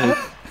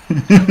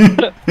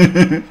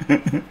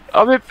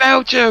I'm in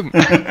Belgium.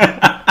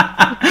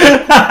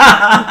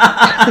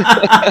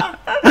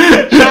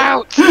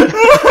 Shout!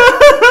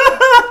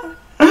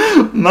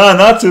 Man,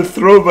 that's a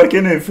throwback,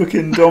 innit?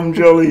 Fucking Dom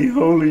Jolly,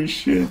 holy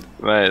shit.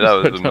 Mate,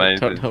 that was amazing.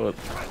 don't know what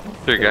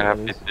Trigger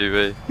Happy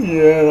TV.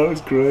 Yeah, that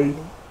was great.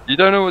 You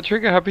don't know what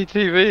Trigger Happy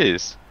TV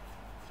is?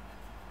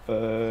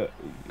 no,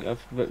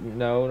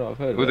 not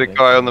heard of With it. a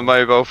guy on the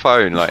mobile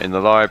phone, like in the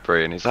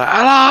library, and he's like,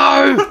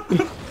 "Hello!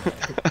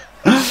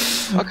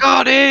 I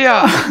can't hear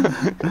ya!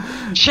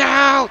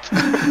 Shout!"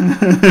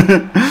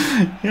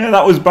 Yeah,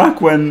 that was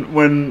back when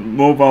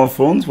mobile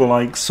phones were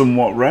like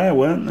somewhat rare,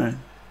 weren't they?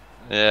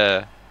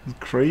 Yeah. It's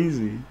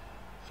crazy.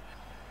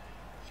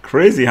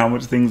 Crazy how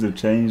much things have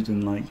changed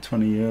in like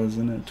 20 years,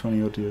 isn't it?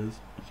 20 odd years.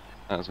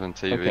 That was when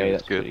TV Okay, was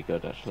that's good. pretty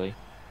good actually.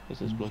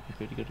 This is looking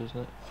pretty good, isn't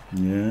it?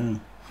 Yeah.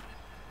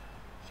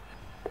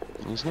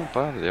 He's not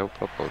bad at the old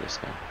bloodbowl, this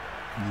guy.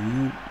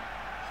 Yeah.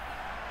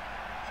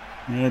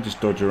 Yeah, just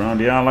dodge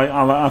around. Yeah,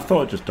 I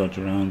thought just dodge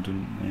around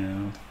and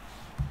yeah.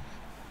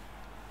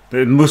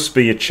 There must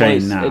be a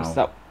chain now.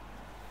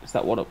 It's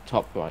that one up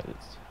top, right?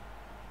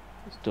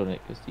 It's done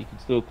it because you can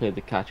still clear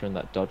the catcher and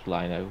that dodge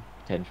line out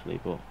potentially,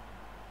 but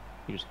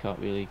you just can't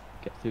really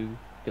get the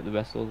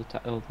rest of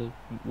the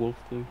wolf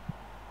through.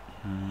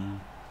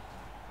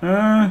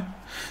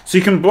 So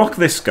you can block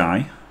this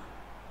guy,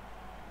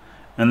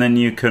 and then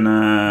you can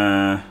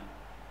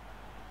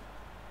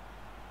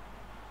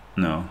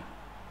no,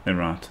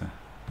 errata.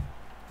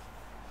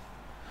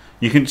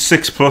 You can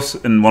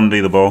 6+ and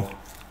 1D the ball.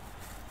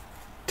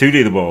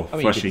 2D the ball, I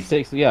mean, flashy.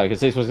 because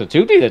 6 was a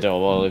 2D the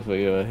ball if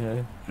we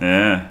were.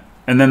 Yeah,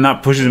 and then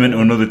that pushes him into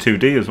another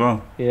 2D as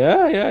well.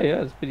 Yeah,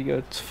 it's pretty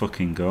good. Let's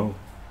fucking go.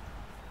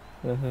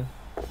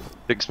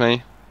 Fix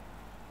me.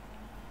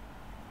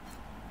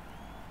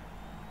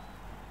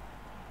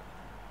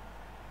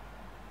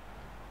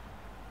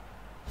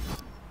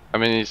 I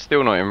mean, he's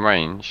still not in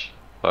range,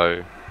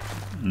 so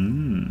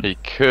he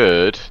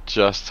could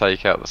just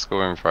take out the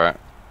scoring threat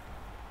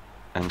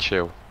and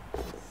chill.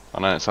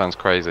 I know it sounds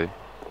crazy.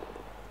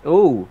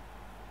 Ooh.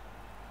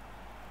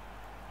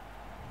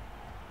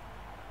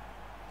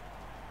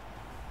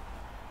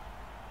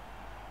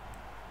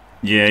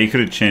 Yeah, you could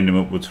have chained him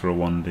upwards for a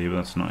 1D, but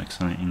that's not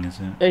exciting,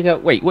 is it? There you go.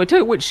 Wait, tell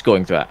me which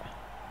scoring threat?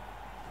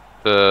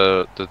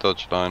 The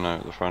dodge dino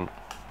at the front.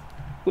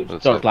 Which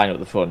dodge line at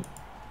the front?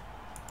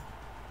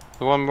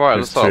 The one right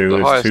at the top. There's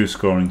highest. 2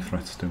 scoring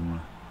threats, Dimmer.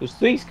 There's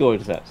 3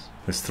 scoring threats.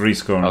 There's 3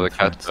 scoring the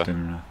threats, catcher.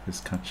 Dimmer. There's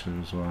catcher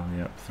as well,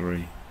 yep,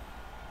 3.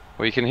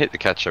 Well, you can hit the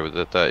catcher with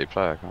the dirty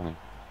player, can't you?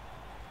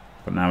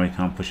 But now he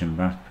can't push him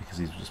back because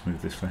he's just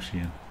moved this fleshy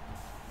in.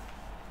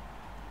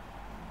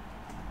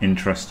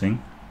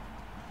 Interesting.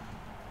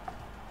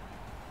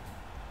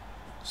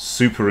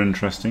 Super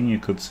interesting, you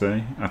could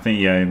say. I think,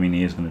 yeah, I mean,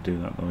 he is going to do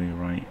that, though, you're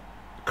right.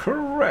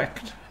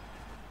 Correct!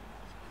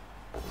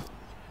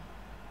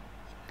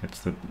 Gets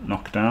the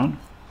knockdown.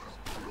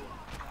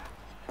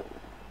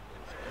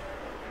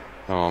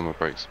 No armor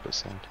breaks a bit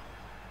sad.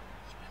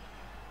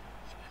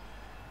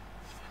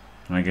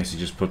 And I guess he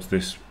just puts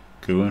this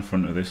ghoul in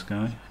front of this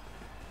guy.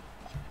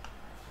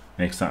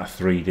 Makes that a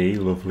 3D,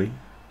 lovely.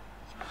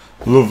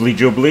 Lovely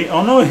jubbly.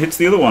 Oh no, it hits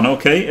the other one,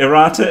 okay.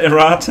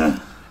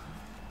 Errata.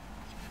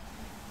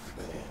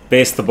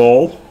 Base the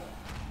ball.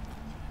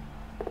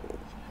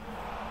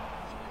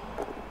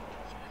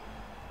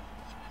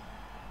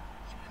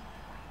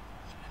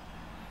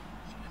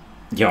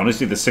 Yeah,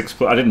 honestly, the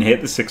 6+, I didn't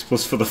hit the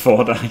 6+ for the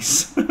 4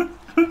 dice.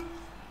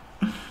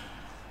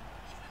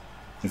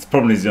 It's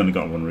probably he's only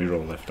got 1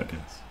 reroll left, I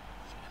guess.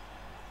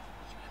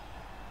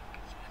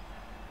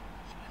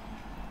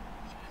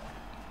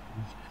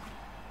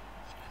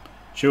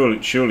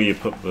 Surely you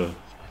put the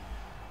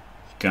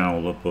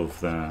Gowl above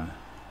there.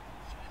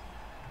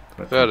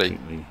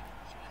 It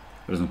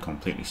doesn't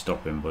completely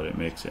stop him, but it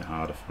makes it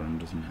harder for him,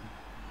 doesn't it?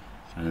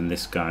 And then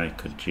this guy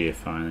could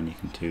GFI and then you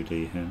can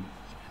 2D him.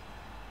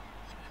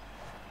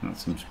 That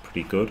seems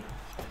pretty good.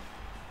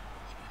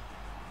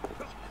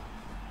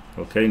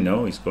 Okay,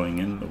 no, he's going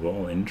in the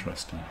wall.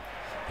 Interesting.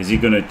 Is he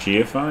going to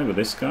GFI with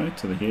this guy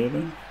to the here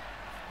then?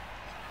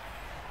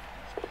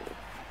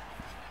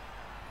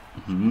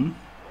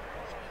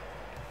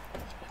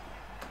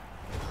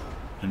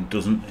 And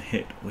doesn't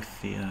hit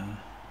with the thing.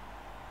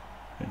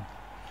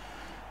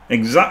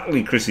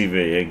 Exactly, Chrissy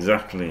V.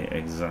 Exactly.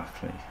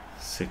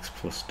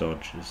 6+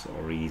 dodges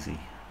are easy.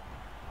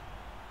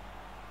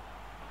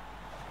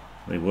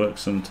 They work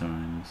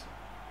sometimes.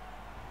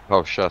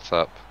 Oh, shut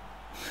up.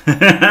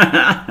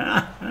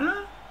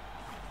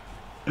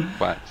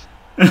 What?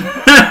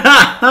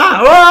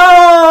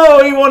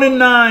 Whoa! He won in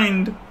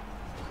 9.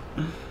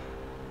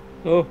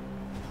 Oh.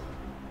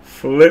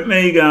 Flip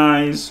me,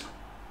 guys.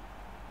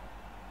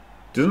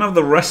 Doesn't have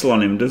the wrestle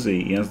on him, does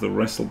he? He has the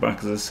wrestle back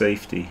as a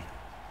safety.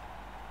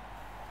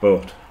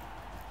 but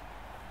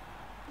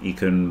you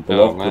can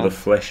block with a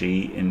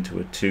fleshy into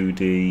a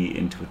 2D,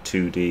 into a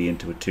 2D,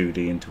 into a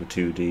 2D, into a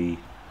 2D.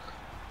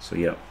 So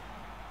yeah,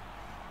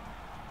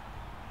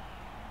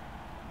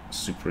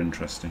 super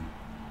interesting.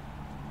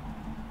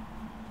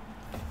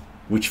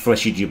 Which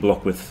fleshy do you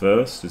block with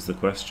first is the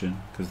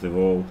question, because they've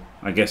all.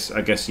 I guess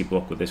you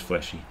block with this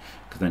fleshy,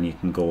 because then you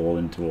can go all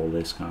into all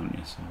this, can't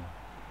you? So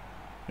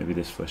maybe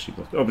this fleshy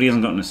block. Oh, but he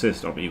hasn't got an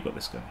assist. Oh, but you've got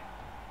this guy.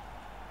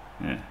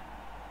 Yeah.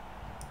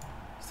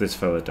 It's this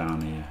fella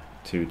down here,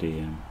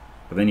 2D.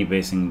 But then you're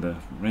basing the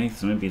Wraith,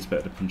 so maybe it's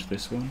better to punch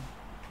this one.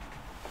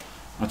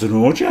 I don't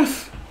know,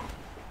 Jeff.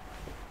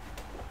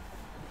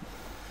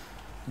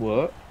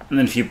 What? And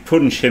then if you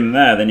punch him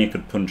there, then you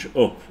could punch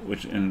up,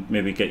 and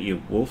maybe get your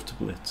wolf to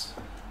blitz.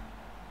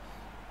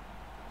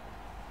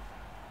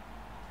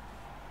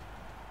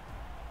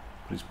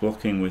 But he's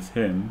blocking with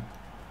him.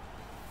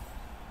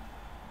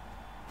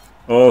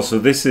 Oh, so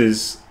this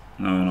is...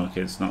 No,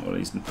 okay, it's not what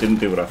he didn't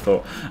do what I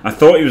thought. I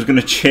thought he was going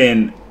to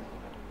chain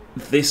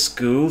this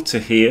ghoul to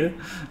here,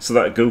 so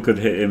that ghoul could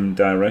hit him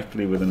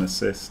directly with an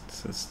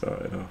assist to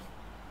start it off.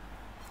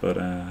 But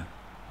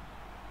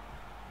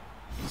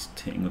he's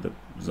hitting with a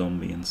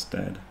zombie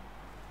instead.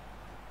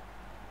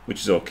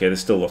 Which is okay,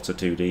 there's still lots of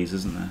 2Ds,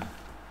 isn't there?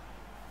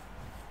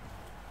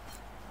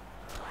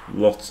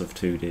 Lots of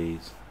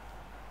 2Ds.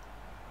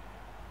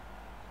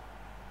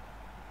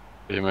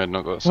 Diomed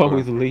not got a score. Oh,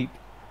 with leap.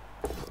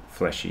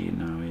 Fleshy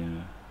now,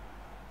 yeah.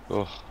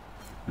 Oh.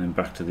 And then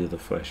back to the other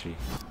fleshy.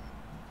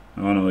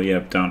 Oh no, yeah,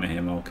 down to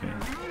him, okay.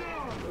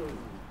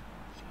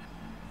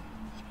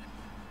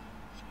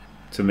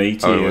 To me,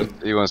 to you.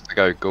 He wants to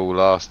go ghoul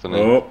last, doesn't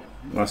he? Oh,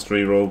 last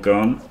reroll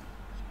gone.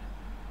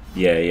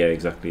 Yeah,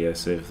 exactly, yeah,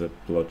 save the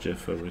blodger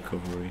for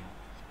recovery.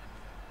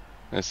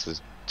 This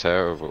is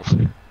terrible.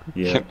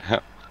 Yeah.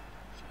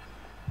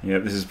 Yeah,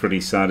 this is pretty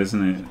sad,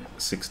 isn't it?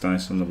 6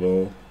 dice on the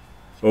ball.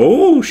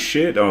 Oh,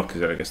 shit! Oh,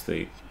 because I guess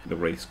the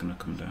Wraith's going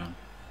to come down.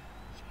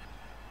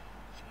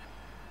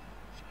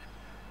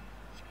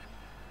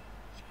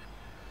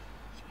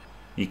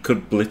 He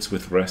could blitz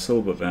with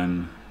wrestle, but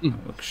then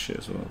that looks shit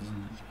as well,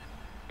 doesn't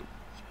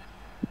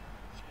it?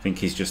 I think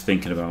he's just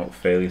thinking about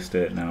failure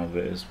state now a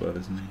bit as well,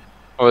 isn't he?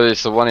 Well,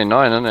 it's a 1 in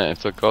 9, isn't it?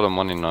 If they've got him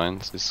 1 in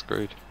 9, he's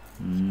screwed.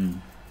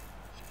 And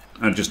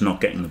just not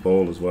getting the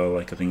ball as well.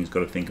 Like, I think he's got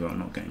to think about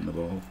not getting the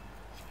ball.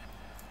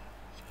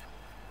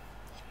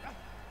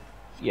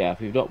 Yeah,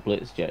 if we've not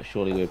blitzed yet,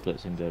 surely we're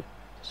blitzing the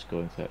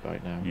scoring threat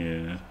right now.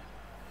 Yeah.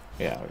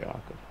 Yeah, we are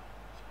good.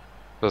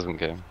 Doesn't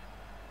get him.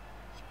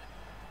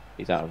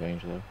 He's out of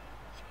range though.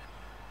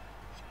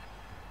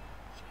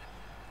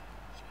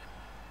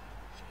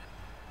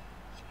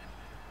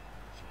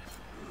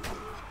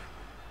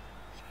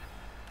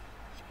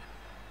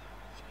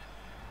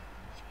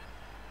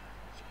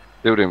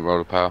 Still didn't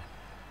roll a power.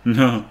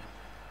 No.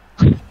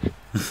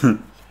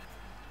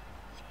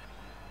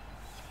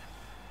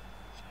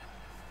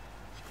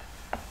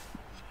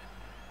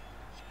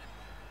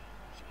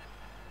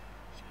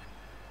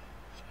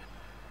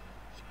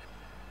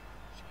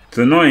 It's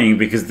annoying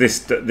because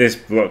this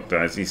block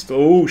dies. He's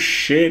oh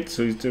shit!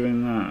 So he's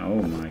doing that.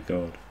 Oh my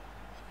god.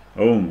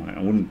 Oh my! I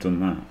wouldn't have done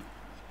that.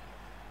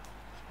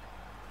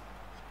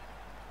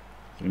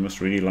 He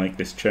must really like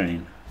this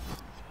chain.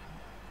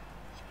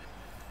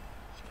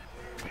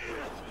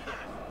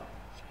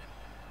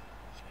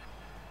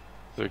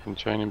 So we can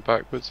chain him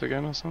backwards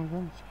again or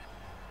something?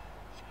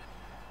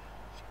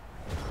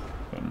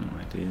 Got no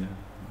idea.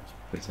 That's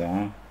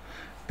bizarre.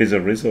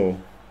 Bizarrizzo.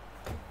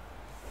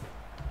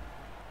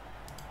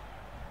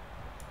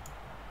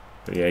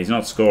 But yeah, he's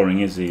not scoring,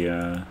 is he,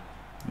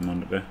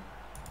 Monitor?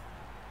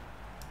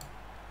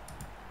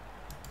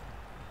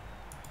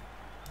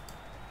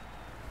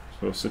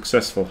 So a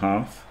successful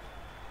half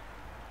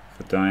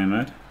for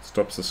Diomed.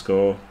 Stops the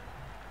score.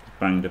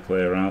 Banged a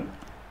player out.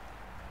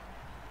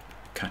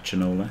 Catcher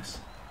no less.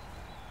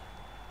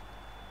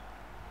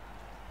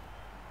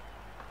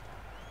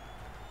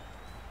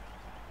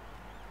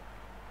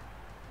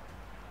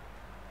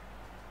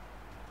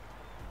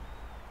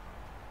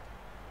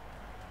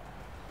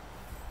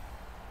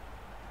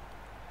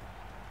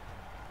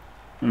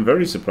 I'm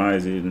very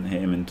surprised he didn't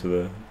hit him into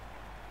the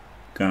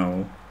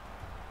goal.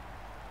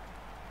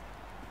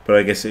 But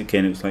I guess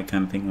again it was like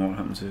kind of thinking what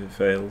happens if it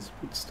fails,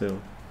 but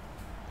still.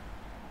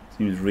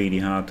 Seems really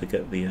hard to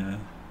get the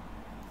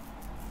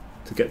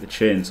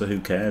chain, so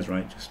who cares,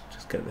 right? Just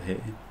get the hit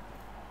in.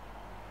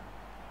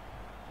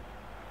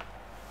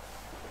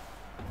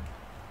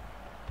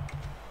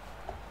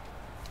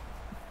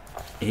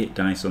 Hit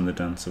dice on the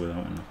dancer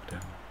without a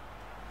knockdown.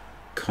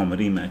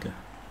 Comedy mega.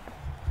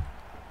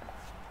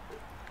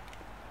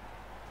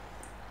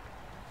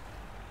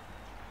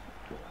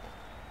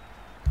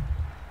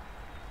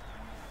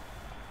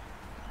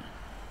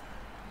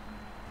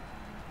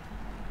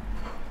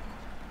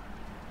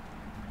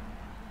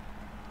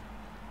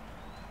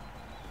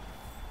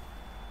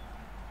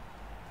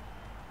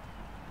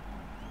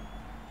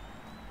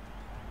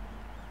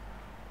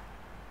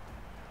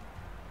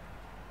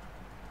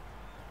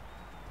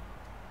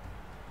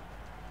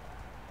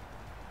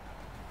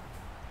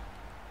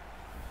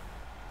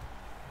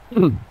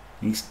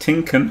 He's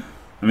tinking.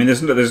 I mean,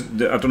 there's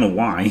I don't know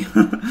why.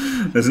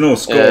 There's no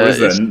score, is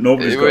there?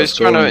 Nobody's got a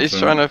score. He's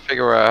trying to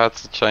figure out how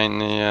to chain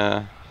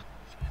the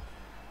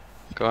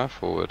guy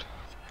forward.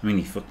 I mean,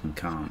 he fucking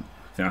can't.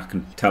 I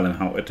can tell him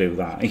how to do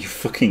that. He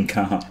fucking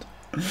can't.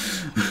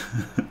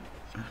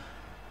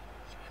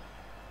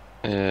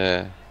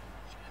 Yeah,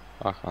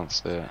 I can't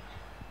see it.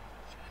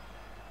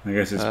 I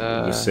guess it's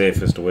the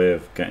safest way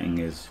of getting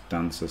his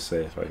dancer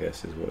safe, I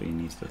guess, is what he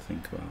needs to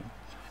think about.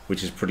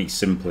 Which is pretty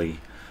simply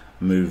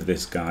move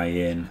this guy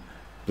in,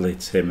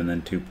 blitz him, and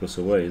then 2+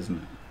 away,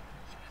 isn't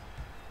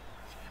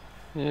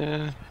it?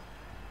 Yeah.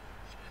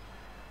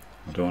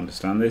 I don't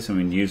understand this. I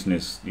mean, using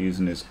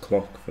his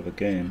clock for the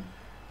game.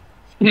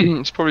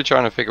 He's probably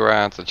trying to figure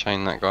out how to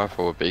chain that guy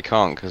forward, but he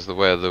can't because the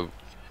way the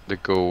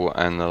ghoul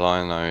and the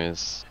lino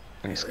is,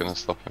 it's going to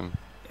stop him.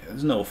 Yeah,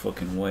 there's no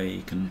fucking way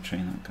you can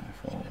chain that guy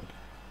forward.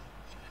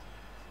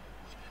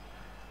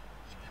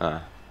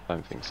 I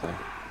don't think so.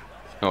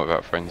 Not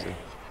without frenzy.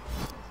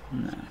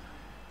 No.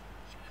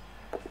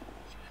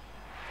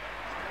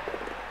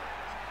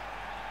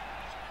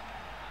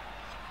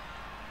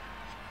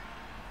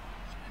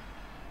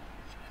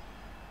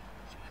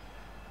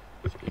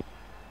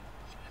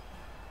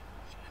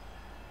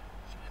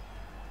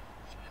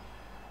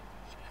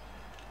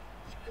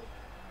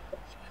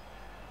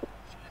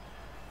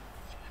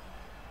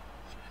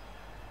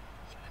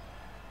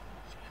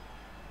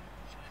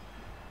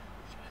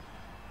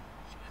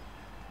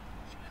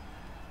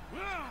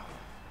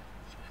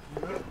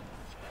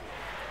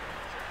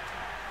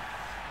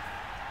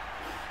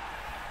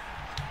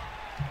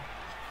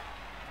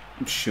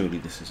 Surely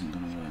this isn't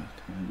going to work.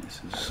 I mean,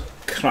 this is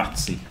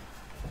crazy.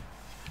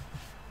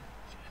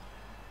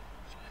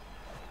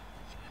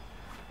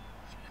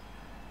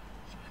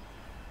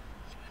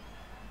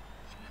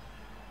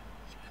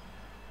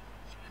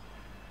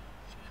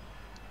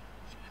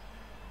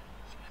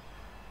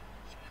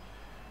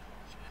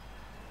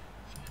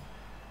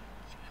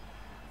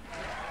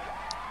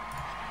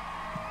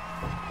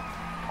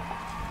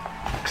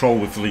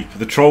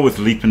 The troll with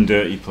leap and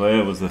dirty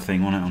player was the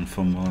thing on it on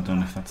Fumble. I don't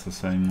know if that's the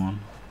same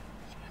one.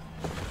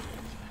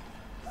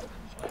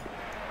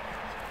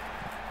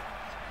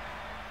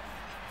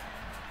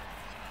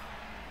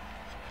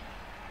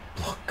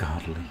 Block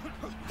guard leap.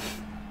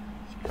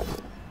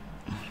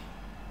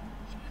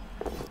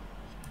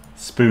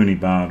 Spoony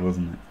bard,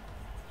 wasn't it?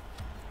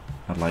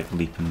 I'd like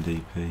leap and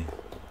DP.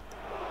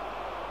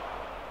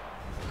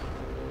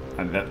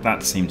 And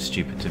that seemed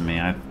stupid to me.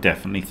 I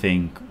definitely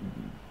think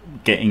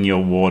getting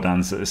your war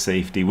dancer to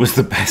safety was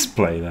the best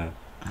play there.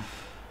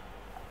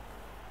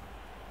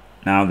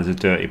 Now there's a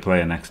dirty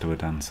player next to a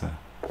dancer.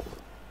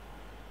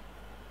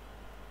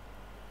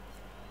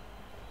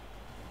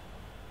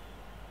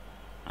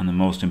 And the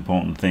most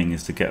important thing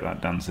is to get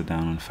that dancer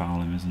down and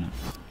foul him, isn't it?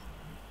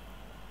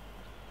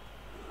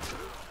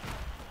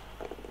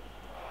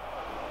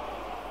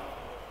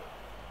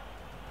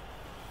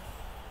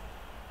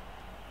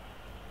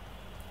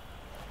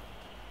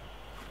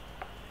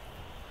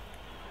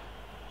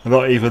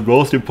 Not even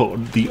most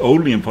important, the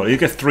only important. He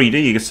gets 3D,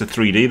 he gets to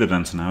 3D the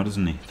dancer now,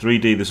 doesn't he?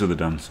 3D this other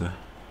dancer.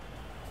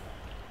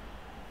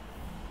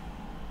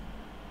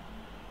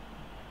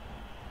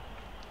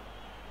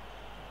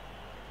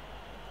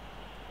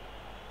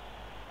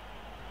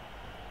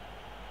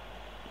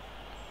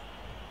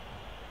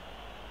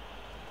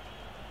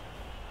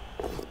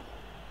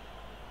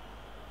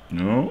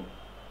 No.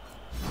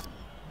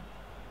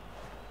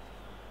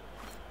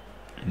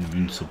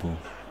 Invincible.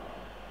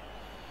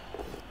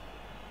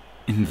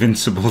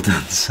 Invincible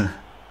dancer.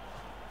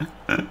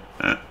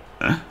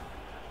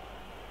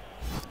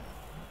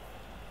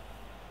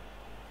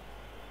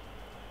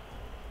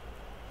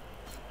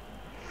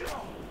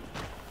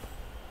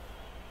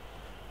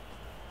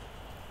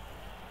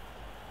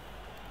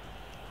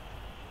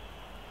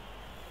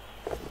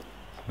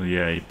 So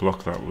yeah, he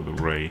blocked that with a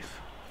wraith.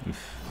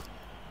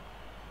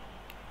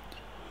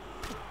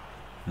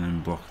 And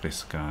then block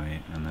this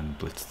guy, and then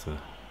blitz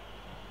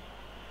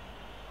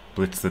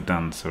the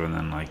dancer, and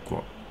then like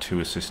what? 2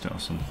 assist it or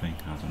something,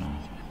 I don't know.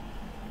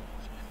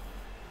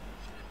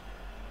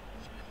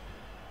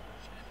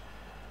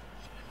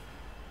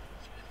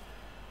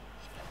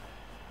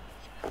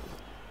 I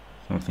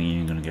don't think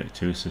you're going to get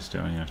 2 assist it,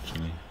 are you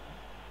actually?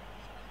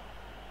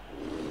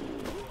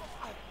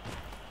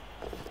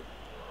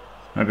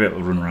 Maybe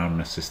it'll run around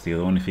and assist the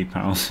other one if he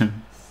powers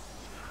him.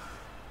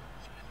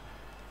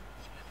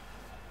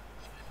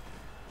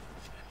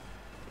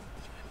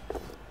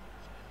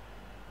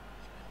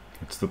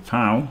 It's the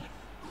POW.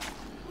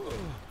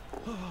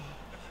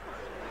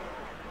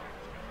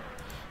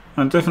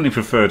 I definitely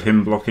preferred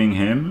him blocking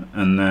him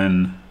and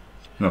then...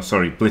 No,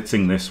 sorry,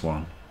 blitzing this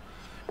one.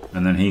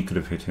 And then he could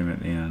have hit him at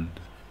the end.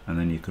 And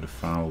then you could have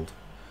fouled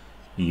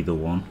either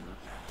one.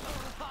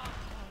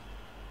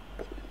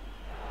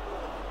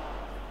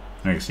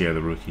 I guess, yeah,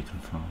 the rookie can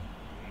foul.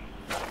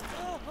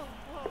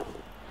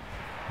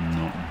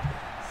 No.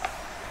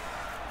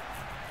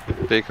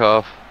 Big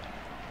half.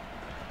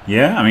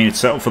 Yeah, I mean, it's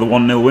settled for the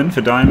 1-0 win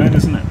for Diomed,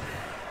 isn't it?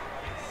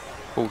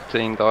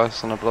 14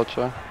 dice on a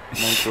bloodshow.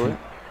 No joy.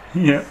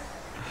 Yeah.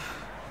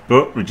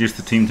 But reduce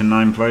the team to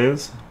 9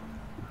 players.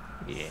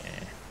 Yeah.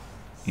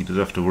 He does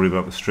have to worry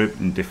about the strip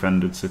and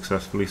defended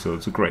successfully, so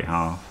it's a great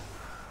half.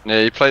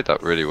 Yeah, he played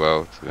that really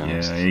well, to be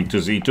honest. Yeah, he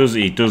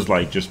does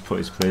like just put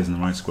his players in the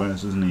right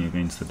squares, doesn't he,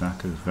 against the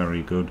Dakas?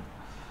 Very good.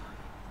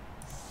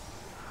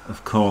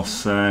 Of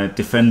course,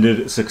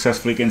 defended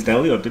successfully against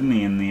Elyod, didn't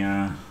he, in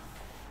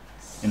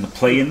the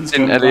play-ins?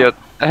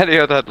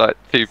 Elyod had like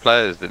 2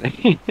 players, didn't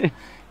he?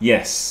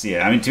 Yes,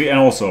 yeah. I mean, and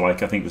also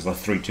like I think it was like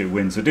 3-2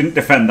 win, so didn't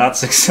defend that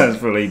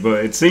successfully,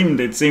 but it seemed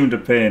a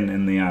pain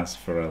in the ass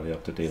for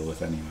Elyod to deal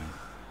with anyway.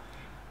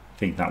 I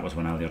think that was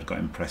when Elyod got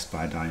impressed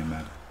by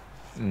Diomed.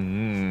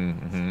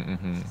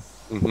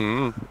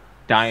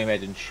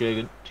 Diomed and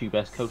Shogun, 2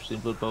 best coaches in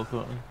Blood Bowl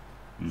currently.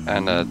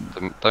 And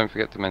don't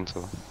forget the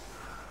mentor.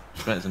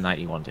 It's a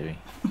 91, Dimmy.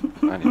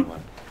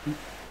 91.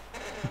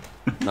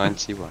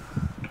 91.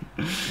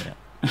 Yeah.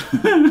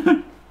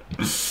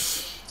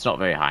 It's not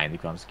very high in the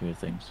grand scheme of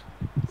things.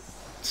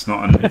 It's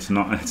not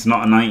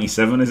a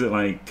 97, is it?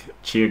 Like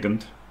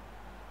Chirgant?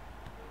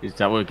 Is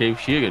that what it gave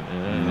Shogun?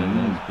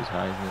 It's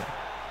high, isn't it?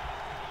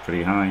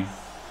 Pretty high.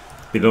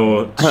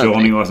 Below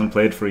Sean, who hasn't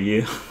played for a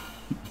year.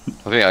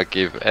 I think I'd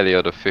give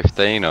Elyod a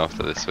 15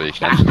 after this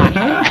weekend.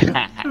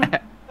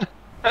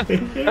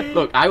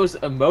 Look, I was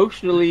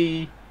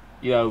emotionally,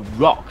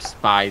 rocked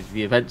by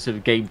the events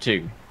of Game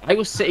 2. I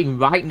was sitting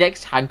right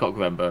next to Hancock,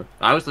 remember?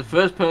 I was the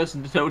first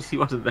person to notice he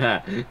wasn't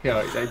there. You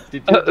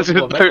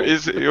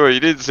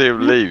didn't see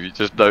him leave, you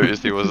just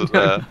noticed he wasn't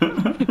there.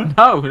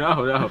 No.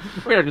 I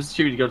mean, I just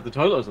assumed he'd go to the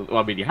toilet or something.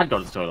 Well, I mean, he had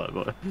gone to the toilet,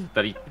 but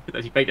that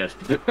he fainted.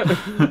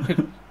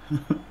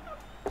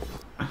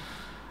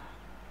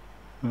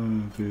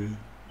 Oh dear.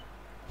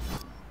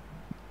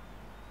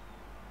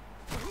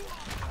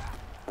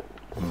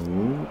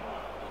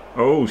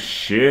 Oh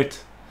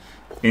shit.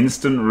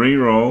 Instant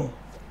reroll.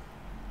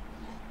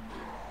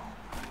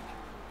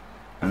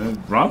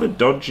 Rather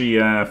dodgy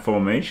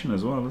formation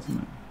as well,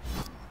 isn't it?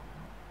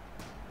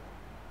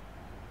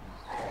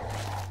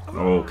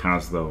 Oh,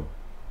 Kaz though.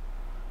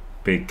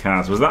 Big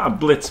Kaz. Was that a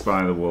blitz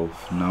by the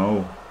Wolf?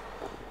 No.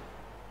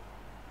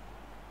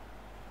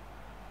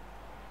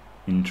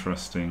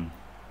 Interesting.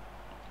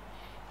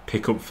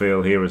 Pickup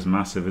fail here is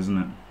massive, isn't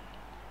it?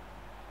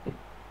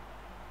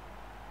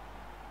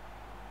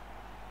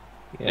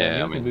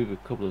 Yeah, I mean, move a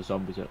couple of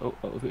zombies. Or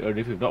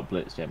if we've not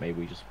blitzed yet, maybe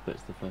we just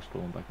blitz the flesh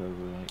one back over,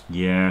 right?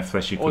 Yeah,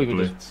 fleshy could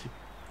blitz.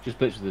 Just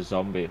blitz with the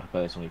zombie,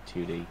 but it's only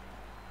 2D.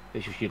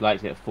 You'd like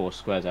to get 4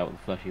 squares out with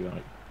the fleshy,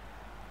 right?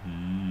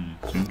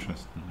 It's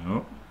interesting.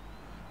 Oh,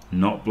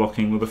 not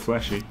blocking with the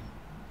fleshy.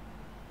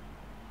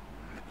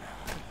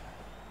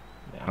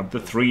 Yeah, had the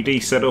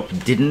 3D set up,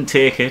 didn't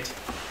take it.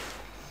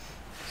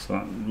 So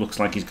that looks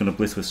like he's going to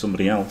blitz with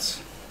somebody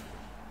else.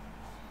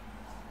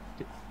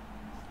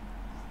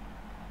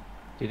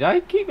 Did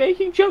I keep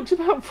making jokes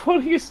about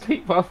falling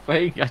asleep while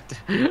playing? I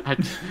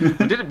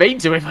didn't mean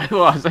to if I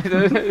was.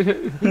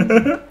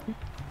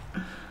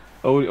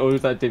 Oh,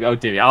 was that Dimmy? Oh,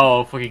 Dimmy.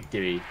 Oh, fucking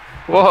Dimmy.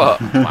 What?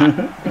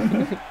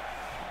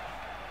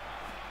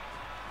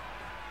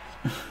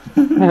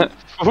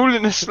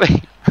 Falling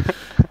asleep.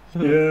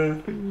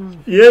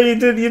 Yeah,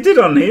 you did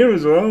on here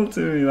as well,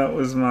 Timmy. That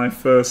was my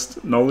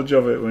first knowledge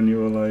of it when you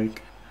were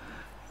like,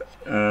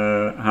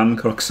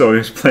 Hancock saw he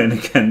was playing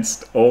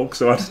against Orc,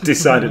 so I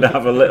decided to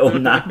have a little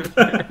nap.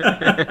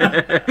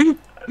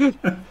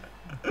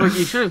 Well,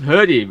 you should have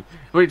heard him.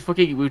 We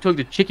were talking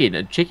to Chicken,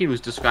 and Chicken was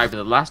describing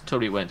the last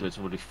time he went to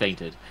somebody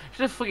fainted. You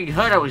should have fucking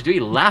heard how I was doing. He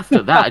laughed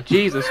at that.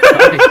 Jesus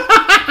Christ.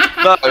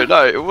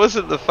 No, it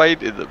wasn't the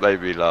fainting that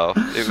made me laugh.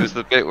 It was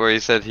the bit where he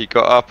said he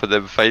got up and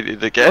then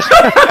fainted again.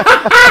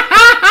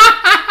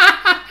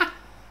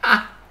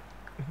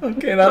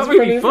 Okay, that's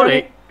really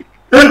funny.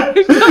 No,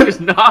 it's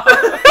not.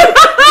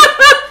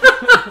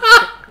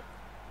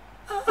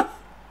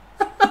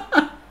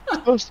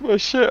 Lost my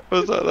shit. I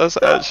was like, that's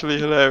actually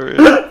hilarious.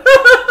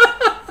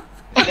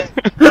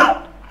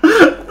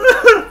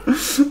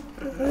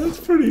 That's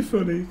pretty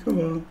funny. Come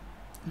on.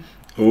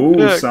 Oh,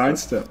 yeah,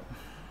 sidestep.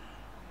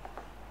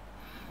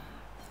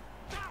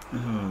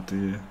 Oh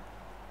dear.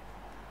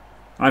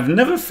 I've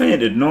never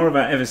fainted, nor have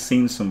I ever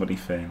seen somebody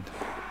faint.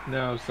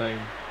 No, same.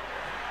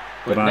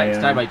 But next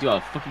time I do, I'll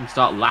fucking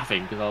start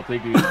laughing because I'll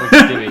think who's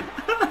fucking doing.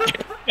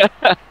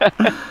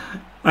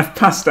 I've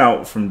passed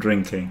out from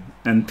drinking,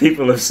 and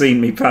people have seen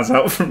me pass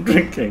out from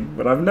drinking,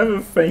 but I've never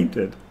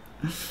fainted.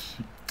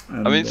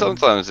 And, I mean,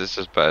 sometimes it's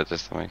just better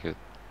just to make it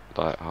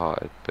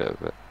light-hearted bit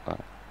of it. Like,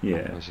 yeah.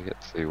 Otherwise you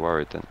get too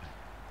worried, don't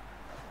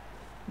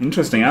you?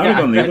 Interesting. I would have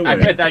gone the other way. I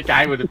bet that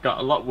guy would have got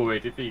a lot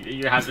worried if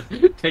you had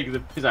taken the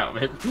piss out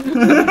of him.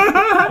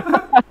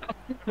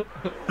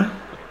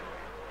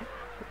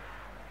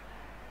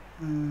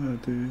 Oh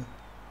dear.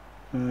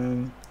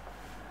 Do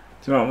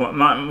you know what?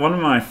 One of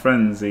my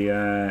friends, he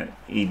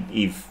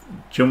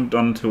jumped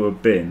onto a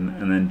bin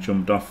and then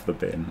jumped off the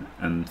bin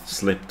and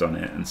slipped on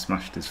it and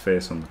smashed his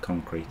face on the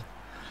concrete.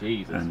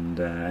 Jesus.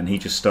 And he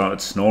just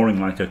started snoring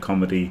like a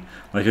comedy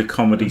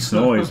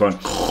snore. He was like,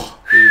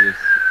 Jesus.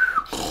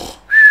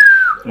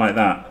 like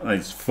that. Like,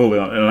 it's fully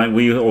on, and like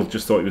we all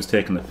just thought he was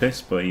taking the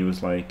piss, but he was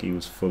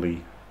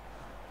fully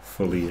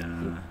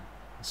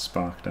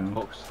sparked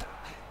out.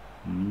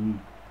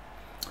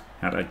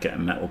 Had to get a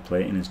metal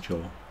plate in his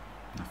jaw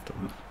after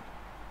that.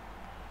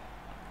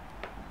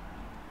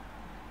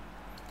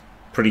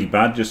 Pretty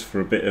bad just for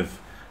a bit of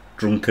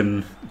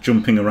drunken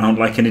jumping around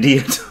like an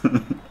idiot.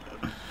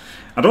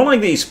 I don't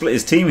like that he split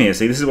his team here.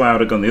 See, this is why I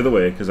would have gone the other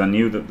way, because I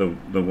knew that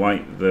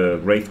the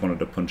Wraith wanted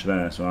to punch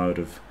there, so I would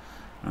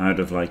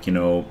have like, you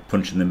know,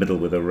 punched in the middle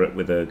with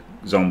a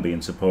zombie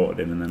and supported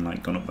him, and then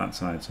like gone up that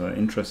side. So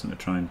interesting to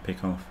try and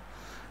pick off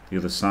the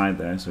other side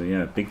there. So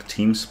yeah, big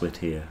team split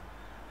here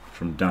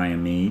from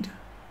Diomed.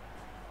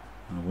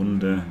 I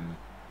wonder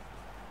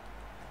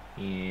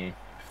if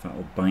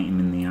that'll bite him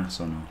in the ass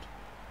or not.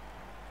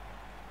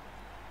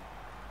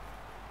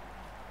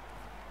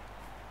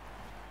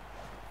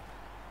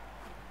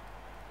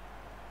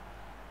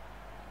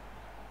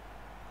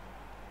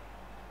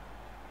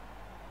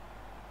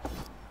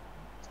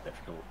 It's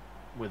difficult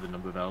with the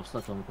number of elves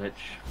left on the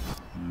pitch.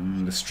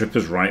 The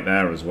stripper's right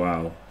there as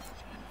well.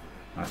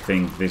 I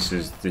think this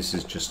is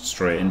just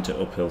straight into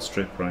uphill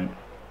strip, right?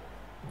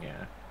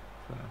 Yeah.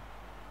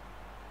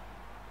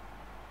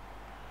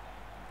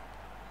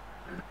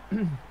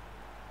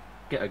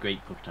 Get a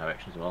great push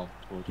direction as well.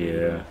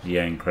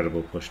 Yeah,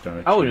 incredible push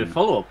direction. Oh, and a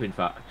follow up, in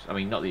fact. I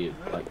mean, not the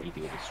like you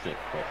do with the strip,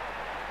 but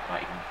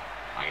like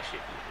I guess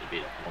it'd be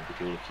like one for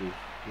duel if you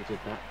did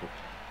that. But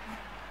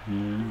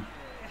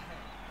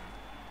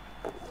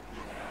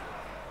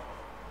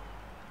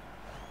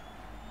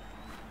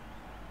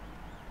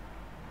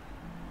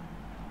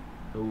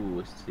oh,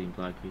 this seems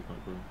like he's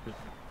not going good.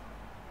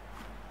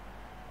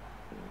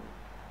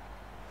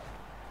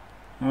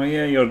 Oh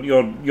yeah,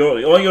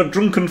 your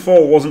drunken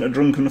fall wasn't a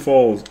drunken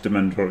fall,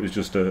 Dementor. It was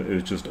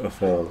just a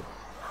fall.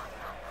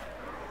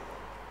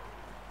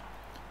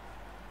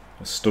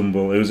 A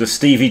stumble. It was a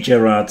Stevie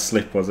Gerrard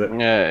slip, was it?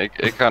 Yeah,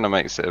 it kind of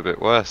makes it a bit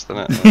worse,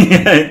 doesn't it?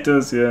 Yeah, it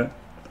does. Yeah.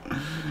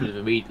 Should have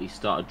immediately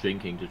started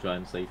drinking to try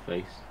and save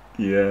face.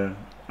 Yeah,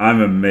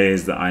 I'm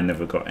amazed that I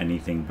never got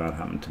anything bad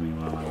happen to me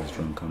while I was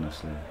drunk.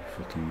 Honestly,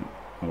 fucking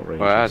outrageous.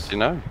 Well, how do you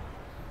know?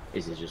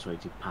 Is it just way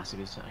too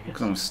pacifist, I guess?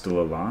 Because I'm still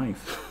alive.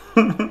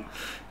 You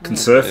can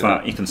surf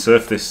that. You can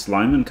surf this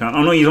Lyman, can't?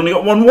 Oh no, he's only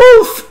got one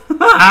wolf!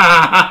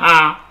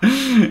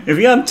 If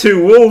he had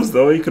two wolves,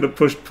 though, he could have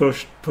pushed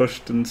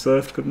and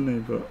surfed, couldn't he?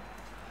 But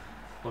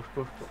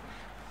Push.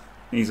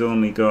 he's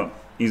only got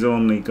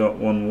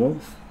one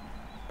wolf.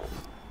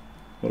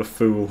 What a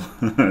fool!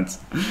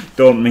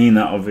 Don't mean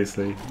that,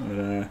 obviously.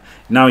 But,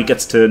 now he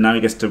gets to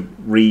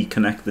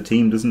reconnect the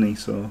team, doesn't he?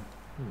 So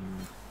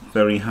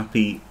very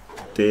happy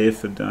day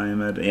for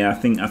Diomed. Yeah, I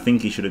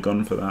think he should have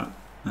gone for that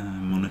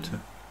monitor.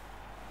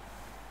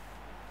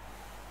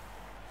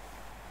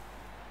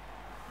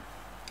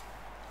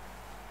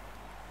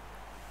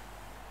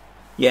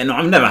 Yeah, no,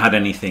 I've never had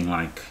anything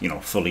like, you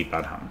know, fully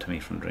bad happen to me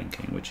from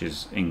drinking, which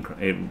is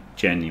it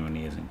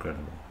genuinely is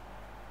incredible.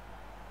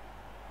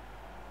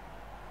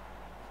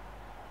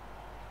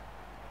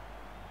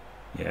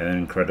 Yeah, an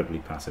incredibly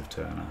passive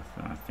turn.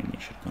 I think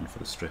he should have gone for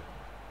the strip.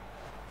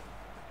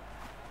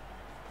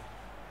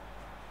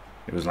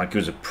 It was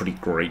a pretty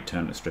great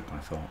turn to strip, I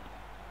thought.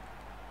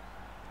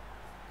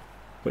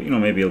 But, you know,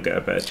 maybe he'll get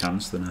a better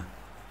chance than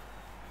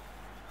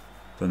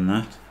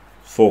that.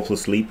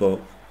 4+ leap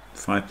or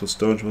 5+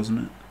 dodge, wasn't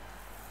it?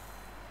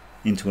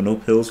 Into an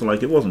uphill, so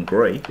like it wasn't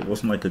great. It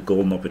wasn't like a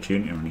golden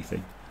opportunity or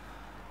anything.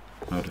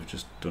 I would have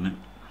just done it.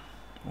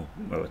 Or,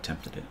 well,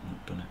 attempted it,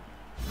 not done it.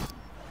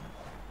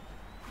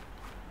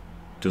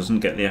 Doesn't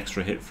get the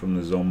extra hit from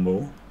the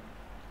Zombo.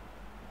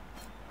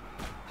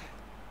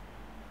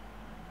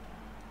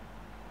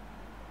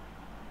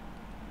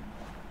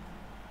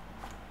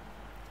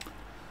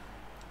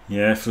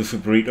 Yeah, Fluffy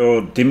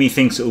Burrito. Dimmy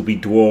thinks it'll be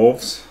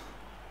dwarves.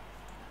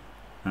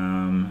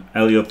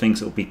 Elyod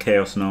thinks it'll be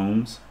Chaos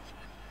Gnomes.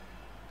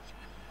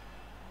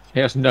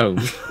 Chaos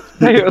Gnomes?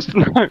 Chaos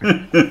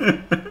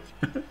Gnomes.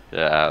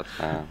 Yeah.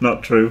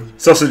 Not true.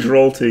 Sausage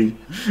roll team.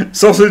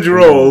 Sausage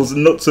rolls,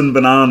 nuts and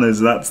bananas.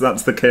 That's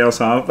the chaos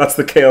half. That's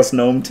the Chaos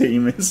Gnome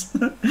team. Is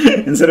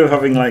instead of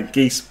having like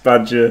goose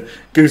badger,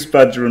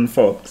 and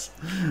fox,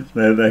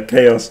 they're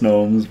Chaos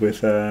Gnomes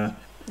with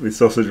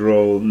sausage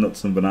roll,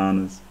 nuts and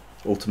bananas.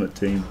 Ultimate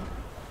team.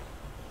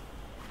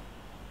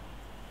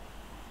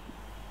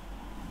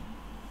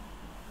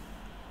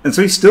 And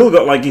so he's still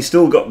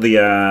got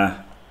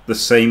the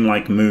same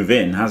like move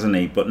in, hasn't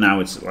he? But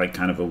now it's like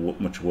kind of a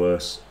much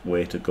worse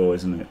way to go,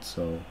 isn't it?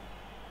 So,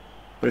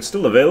 but it's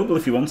still available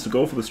if he wants to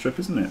go for the strip,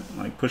 isn't it?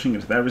 Like pushing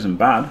it there isn't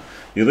bad.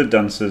 The other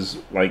dancers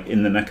like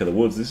in the neck of the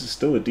woods. This is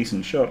still a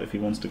decent shot if he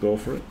wants to go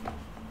for it.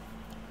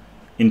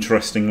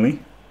 Interestingly,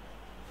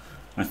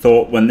 I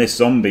thought when this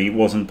zombie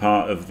wasn't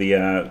part of the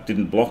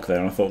didn't block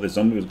there, I thought this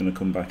zombie was going to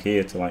come back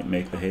here to like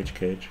make the H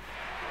cage.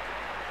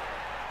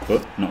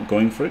 But not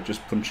going for it,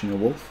 just punching a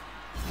wolf.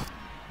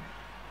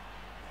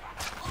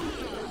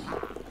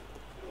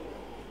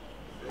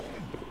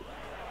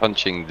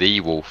 Punching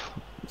the wolf.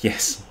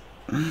 Yes.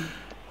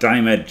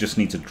 Diomed just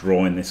needs a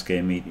draw in this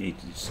game. He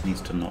just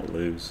needs to not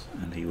lose,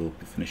 and he will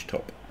be finished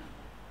top.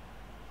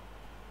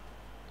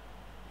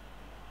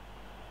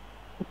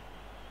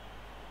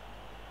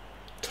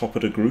 Top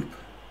of the group.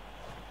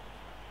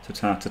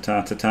 Ta-ta,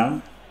 ta-ta,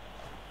 ta-ta.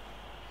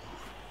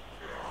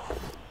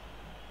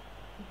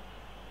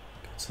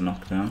 Gets a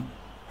knockdown.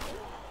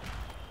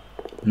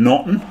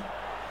 Norton.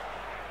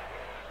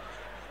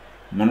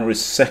 Monitor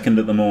is second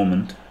at the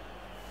moment,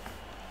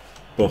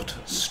 but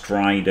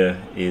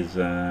Strider is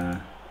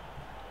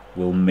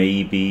will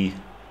maybe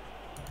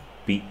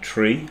beat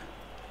Tree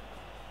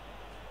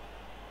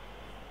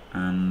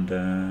and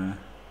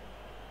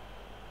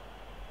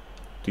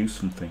do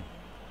something.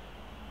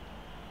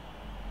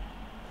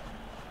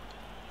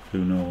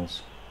 Who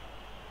knows?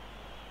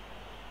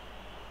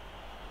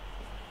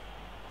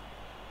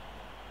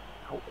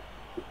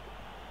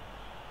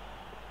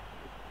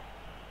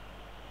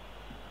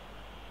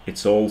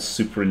 It's all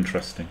super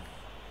interesting.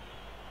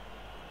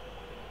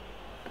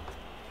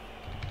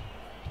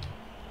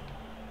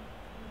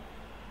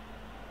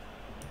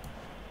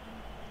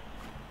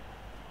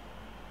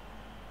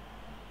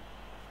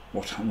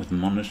 What happened with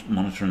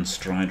Monitor and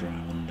Strider,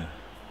 I wonder?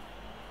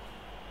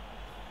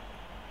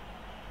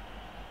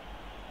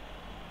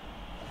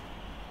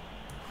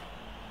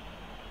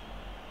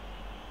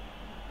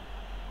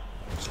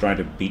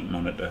 Strider beat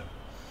Monitor.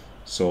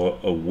 So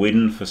a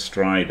win for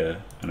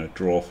Strider and a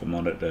draw for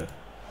Monitor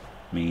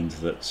means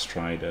that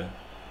Strider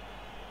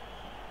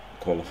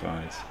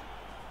qualifies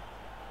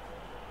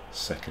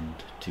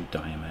second to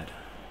Diomed.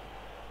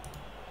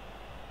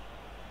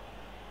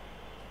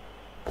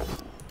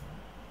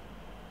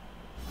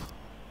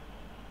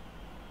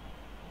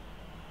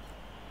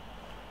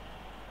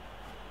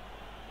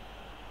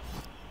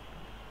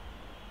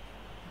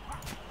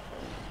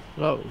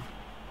 Hello.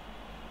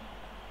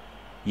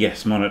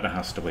 Yes, Monitor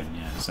has to win,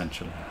 yeah,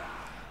 essentially.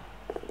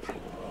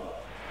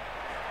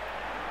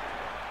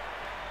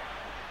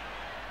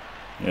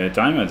 Yeah,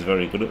 Diomed's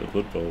very good at the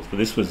blood bowls, but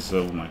this was,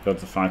 oh my god,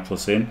 the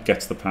 5+ in,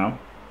 gets the power.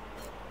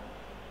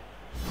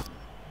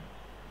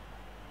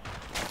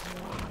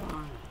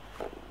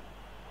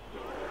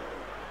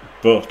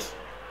 But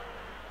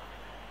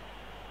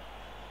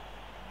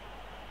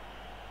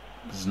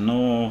there's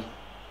no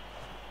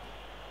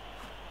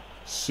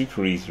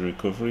super easy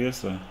recovery,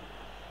 is there?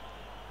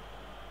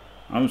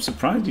 I'm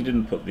surprised he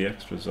didn't put the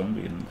extra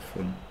zombie in the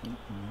front.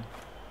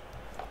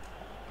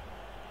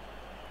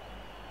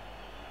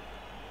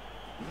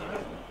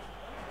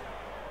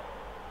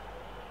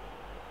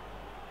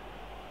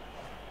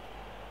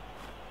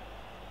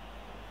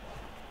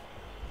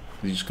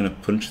 Is he just going to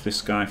punch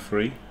this guy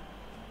free?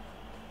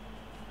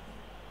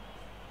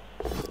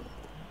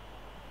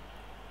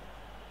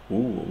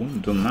 Ooh, I wouldn't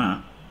have done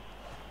that.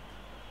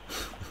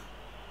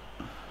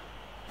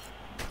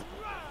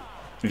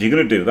 If you're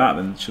going to do that,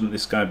 then shouldn't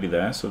this guy be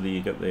there so that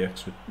you get the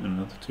extra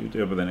another 2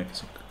 do? But then I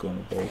guess it could go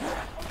on the ball.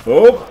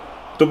 Oh!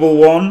 Double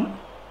one.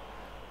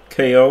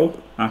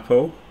 KO.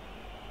 Apo.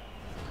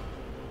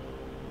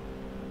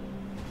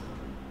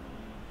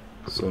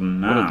 So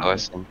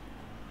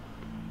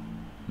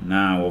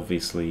now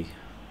obviously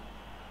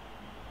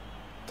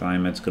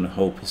Diomed's going to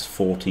hope his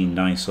 14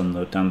 dice on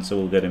the dancer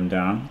will get him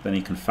down. Then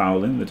he can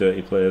foul him, the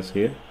dirty players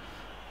here,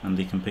 and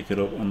he can pick it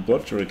up on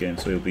Bludger again.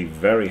 So he'll be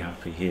very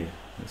happy here.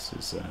 This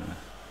is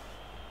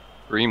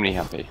extremely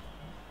happy.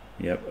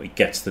 Yep, he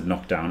gets the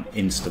knockdown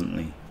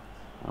instantly.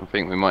 I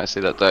think we might see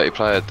that dirty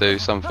player do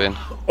something.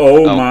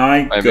 Oh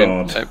my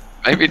god.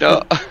 Maybe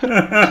not.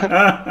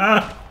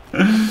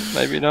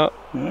 Maybe not.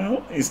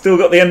 Well, he's still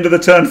got the end of the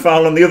turn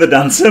foul on the other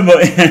dancer,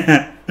 but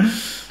yeah.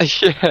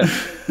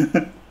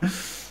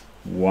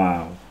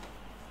 Wow.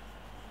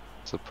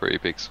 It's a pretty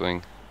big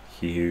swing.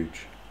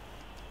 Huge.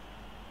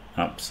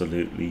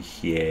 Absolutely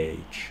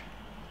huge.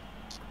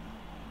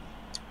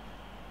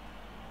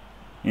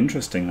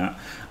 Interesting that.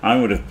 I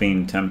would have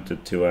been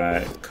tempted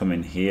to come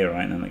in here,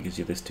 right, and that gives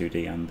you this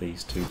 2D and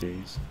these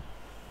 2Ds.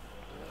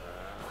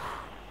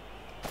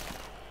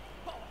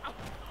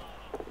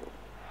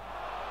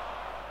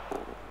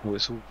 Oh,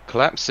 it's all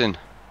collapsing.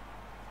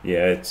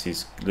 Yeah,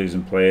 he's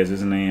losing players,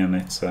 isn't he? And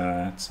it's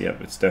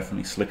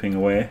definitely slipping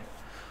away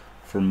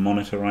from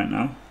Monitor right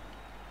now.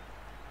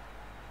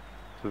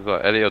 We've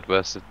got Elyod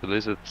versus the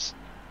Lizards.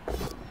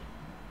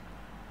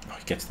 Oh,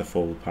 he gets the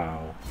full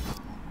pow.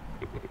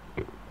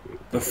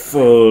 The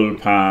full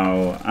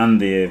pow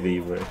and the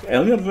AV break.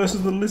 Elyod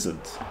versus the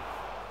Lizards.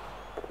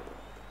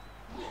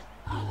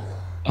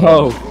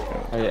 Oh,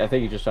 I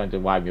think you're just trying to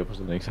wind me up or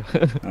something.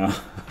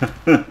 Oh.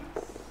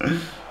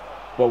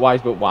 But why?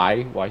 But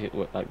why? Why is it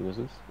like the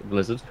Lizards?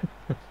 Blizzard.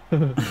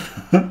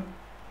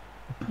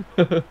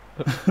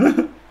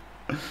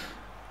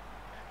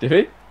 Did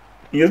he?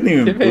 He hasn't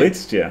even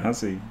blitzed yet,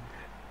 has he?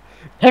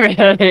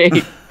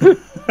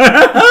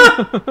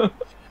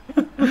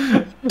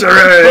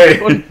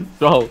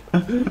 Troll.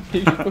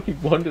 He just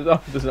fucking wanders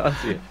off, doesn't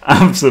answer you.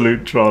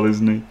 Absolute troll,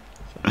 isn't he?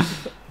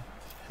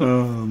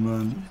 Oh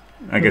man.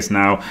 I guess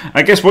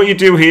what you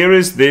do here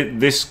is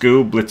this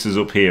school blitzes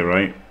up here,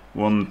 right?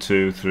 1,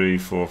 2, 3,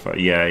 4, 5.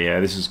 Yeah,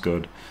 this is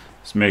good.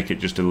 Let's make it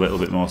just a little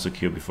bit more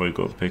secure before you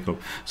go to pick up.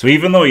 So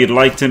even though you'd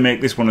like to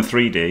make this one a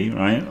 3D,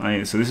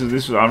 right? So this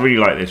is I really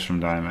like this from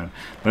Diomed.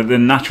 But the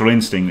natural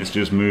instinct is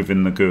just move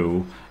in the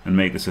ghoul and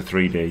make this a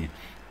 3D.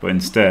 But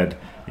instead,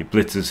 it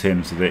blitzes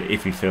him so that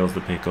if he fails the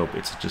pickup,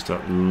 it's just a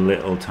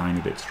little tiny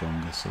bit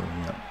stronger. So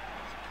yeah,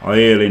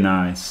 really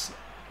nice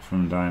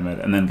from Diomed,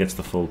 and then gets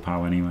the full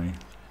power anyway.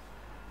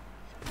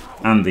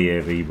 And the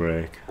AV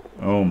break.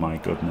 Oh my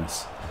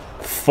goodness.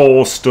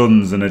 4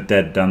 stuns and a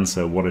dead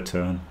dancer. What a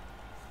turn.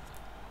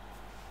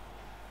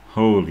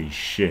 Holy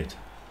shit.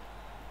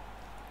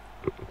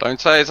 Don't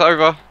say it's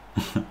over.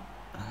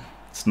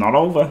 It's not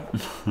over.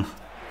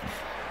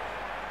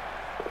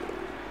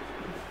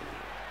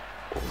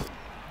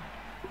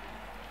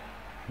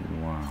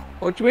 Wow.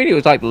 What do you mean it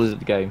was like the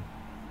Lizard game?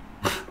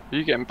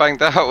 You getting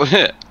banged out with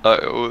it?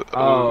 Like,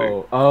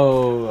 Oh,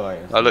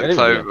 yes. I looked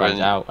over and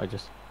out. I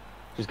just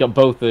got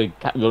both the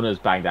runners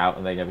banged out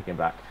and they never came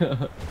back.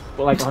 But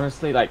like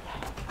honestly, like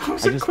I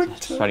just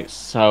find it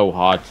so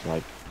hard to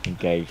like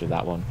engage with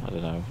that one. I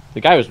don't know. The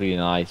guy was really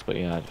nice, but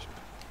yeah,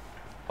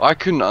 I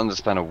couldn't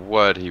understand a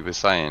word he was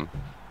saying.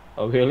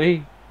 Oh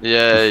really?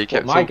 Yeah, he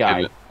kept my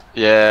talking. guy.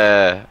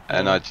 Yeah,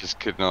 and I just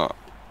could not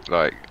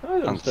like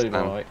I understand.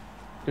 Right.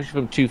 Especially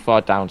from too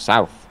far down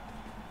south.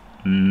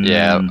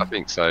 Yeah, I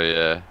think so.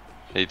 Yeah,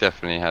 he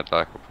definitely had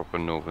like a proper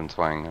northern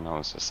twang, and I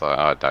was just like,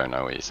 I don't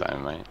know what you're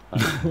saying, mate.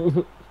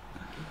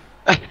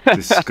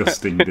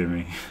 Disgusting,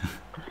 Dimmy.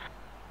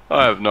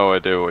 I have no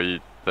idea what you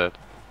said.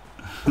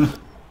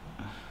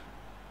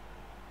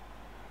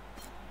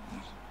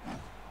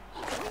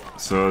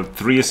 So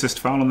 3 assist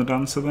foul on the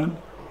dancer then?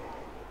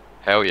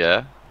 Hell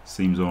yeah.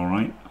 Seems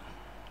alright.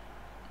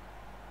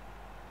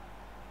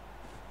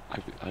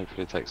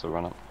 Hopefully it takes a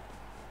run up.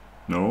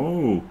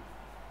 No.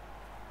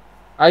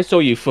 I saw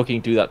you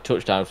fucking do that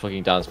touchdown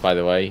fucking dance, by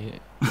the way.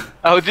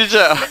 Oh, did you?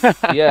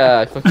 Yeah,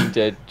 I fucking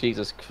did.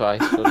 Jesus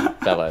Christ,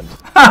 bell end.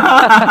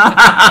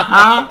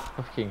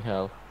 Fucking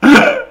hell.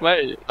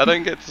 Mate, I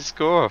don't get to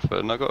score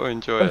often. I got to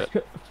enjoy it.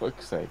 For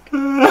fuck's sake.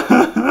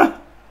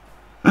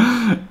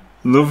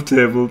 Love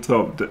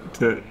tabletop.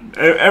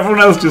 Everyone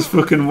else just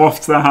fucking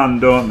wafts their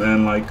hand, don't they?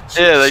 And like,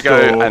 yeah, they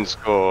go and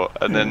score,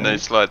 and then they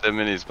slide their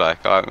minis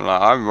back.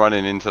 I'm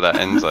running into that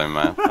end zone,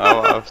 man.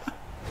 It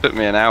took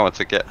me an hour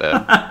to get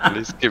there. At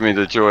least give me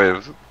the joy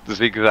of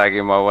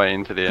zigzagging my way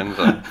into the end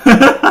zone.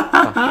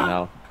 Fucking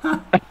hell.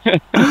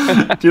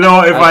 Do you know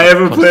what? If I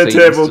ever play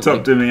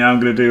tabletop to me, I'm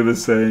gonna do the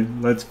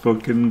same. Let's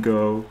fucking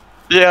go.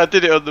 Yeah, I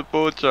did it on the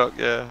board jock.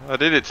 Yeah, I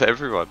did it to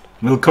everyone.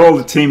 We'll call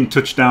the team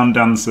touchdown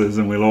dancers,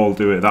 and we'll all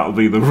do it. That'll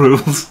be the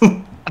rules.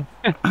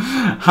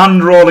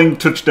 Hand rolling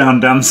touchdown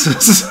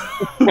dancers.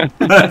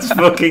 Let's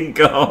fucking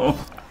go.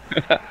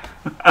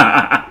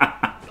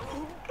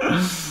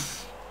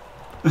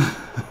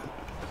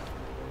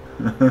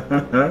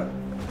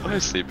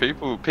 Honestly,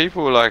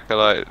 people are like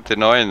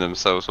denying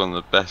themselves one of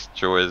the best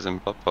joys in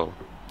Blood Bowl.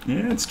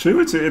 Yeah, it's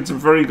true. It's a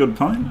very good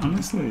point,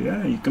 honestly.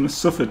 Yeah, you're going to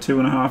suffer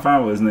 2.5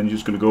 hours and then you're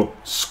just going to go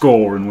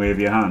score and wave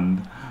your hand.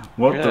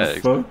 What the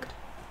fuck?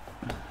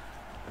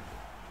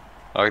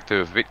 I could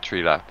do a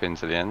victory lap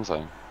into the end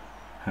zone.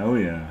 Hell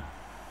yeah.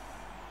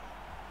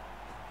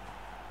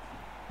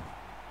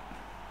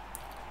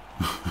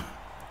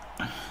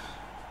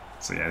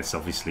 So yeah, it's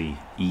obviously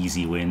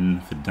easy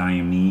win for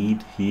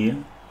Diomed here.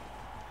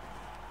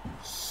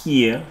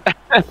 Here.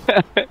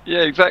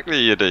 Yeah, exactly,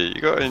 you do. You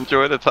got to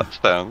enjoy the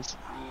touchdowns.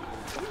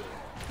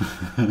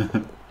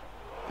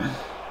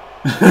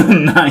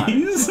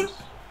 Nice.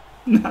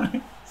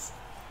 Nice.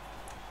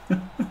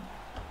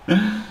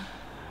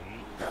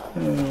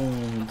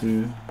 Oh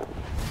dear.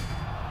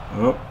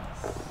 Oh.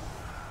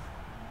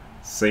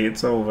 See,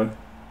 it's over.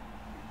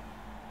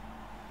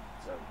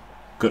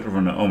 Good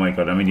runner. Oh my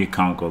god! I mean, you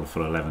can't go the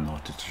full 11 or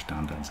to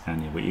touchdown dance,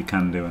 can you? But you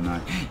can do a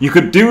 9. You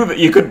could do the.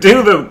 You could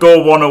do the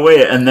go one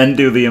away and then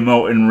do the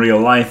emote in real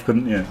life,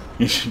 couldn't you?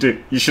 You should do.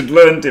 You should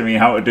learn, Timmy,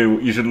 how to do.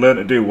 You should learn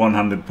to do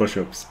one-handed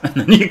push-ups, and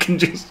then you can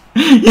just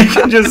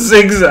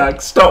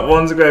zigzag, stop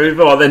one square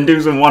before, then do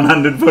some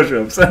one-handed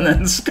push-ups, and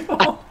then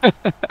score.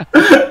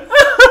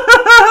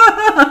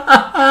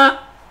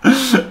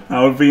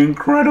 That would be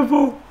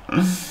incredible.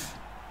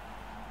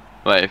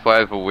 Like, if I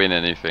ever win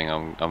anything,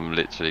 I'm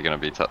literally going to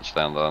be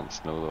touchdown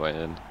dancing all the way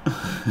in.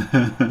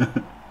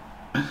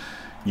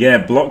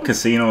 Yeah, block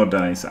casino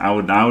dice. I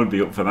would be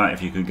up for that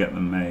if you could get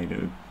them made. It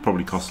would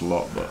probably cost a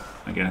lot, but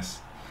I guess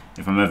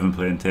if I'm ever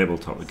playing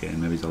tabletop again,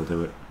 maybe I'll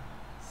do it.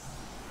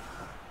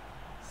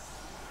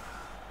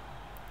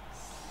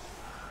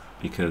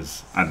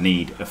 Because I'd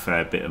need a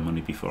fair bit of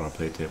money before I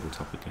play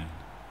tabletop again.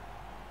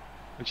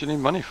 What do you need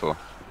money for?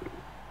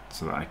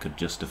 So that I could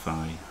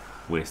justify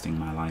wasting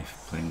my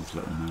life playing this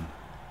little man.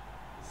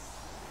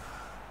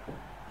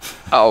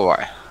 Oh,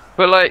 right.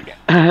 But like,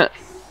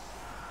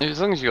 as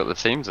long as you got the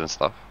teams and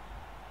stuff,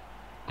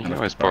 you can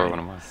always borrow one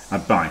of mine.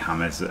 I'd buy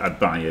James. I'd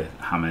buy a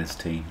James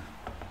team.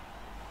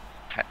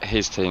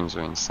 His teams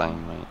are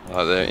insane, mate.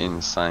 Like, they're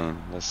insane.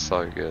 They're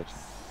so good.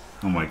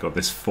 Oh my god,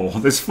 there's four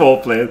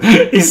players.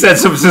 He said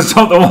something to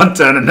stop the one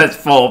turn and there's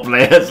 4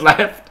 players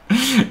left.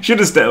 Should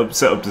have set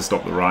up to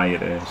stop the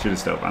riot here. Should have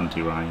set up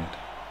anti-riot.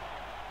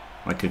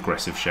 Like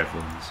aggressive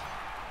chevrons.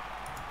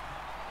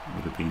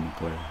 Would have been the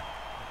play.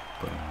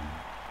 But, yeah.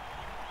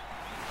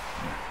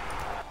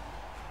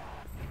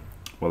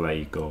 Well, there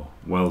you go.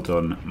 Well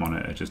done,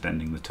 Monitor, just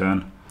ending the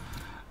turn.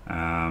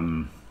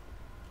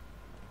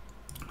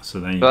 So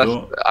there you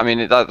go. I mean,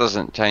 that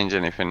doesn't change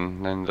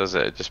anything then, does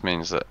it? It just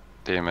means that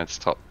Diomed's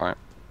top, right?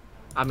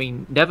 I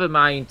mean, never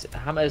mind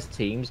Hammer's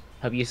teams.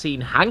 Have you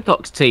seen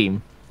Hancock's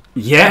team?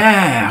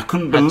 Yeah, I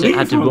couldn't believe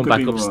had to how run good back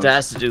he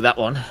upstairs was. to do that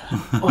one.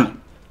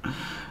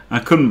 I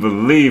couldn't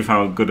believe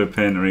how good a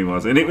painter he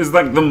was. And it was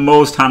like the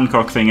most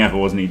Hancock thing ever,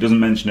 wasn't he? He doesn't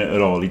mention it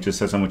at all. He just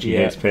says how much he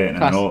hates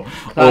painting. And all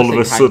of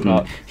a sudden,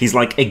 Hancock. he's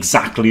like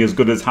exactly as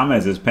good as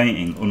James is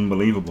painting.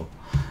 Unbelievable.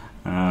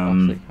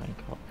 And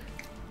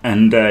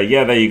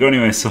yeah, there you go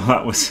anyway. So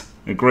that was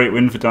a great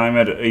win for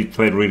Diomed. He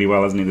played really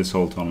well, hasn't he, this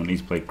whole tournament?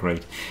 He's played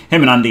great.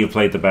 Him and Andy have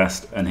played the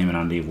best, and him and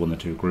Andy have won the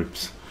 2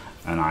 groups.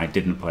 And I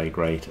didn't play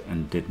great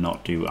and did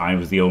not do... I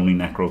was the only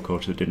Necro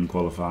coach that didn't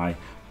qualify.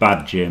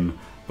 Bad Jim,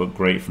 but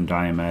great from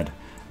Diomed.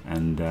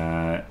 And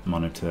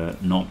Monitor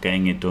not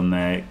getting it done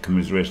there.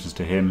 Commiserations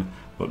to him,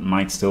 but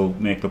might still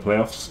make the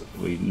playoffs.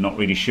 We're not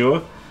really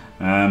sure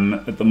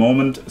at the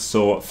moment.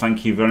 So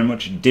thank you very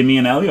much, Dimmy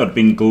and Elyod.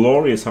 Been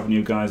glorious having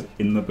you guys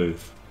in the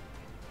booth.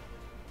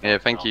 Yeah,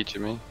 thank you,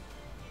 Jimmy.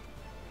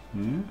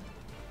 Yeah.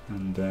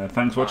 And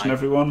thanks for watching,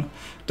 everyone.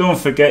 Don't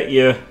forget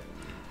your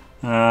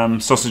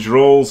sausage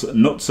rolls,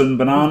 nuts and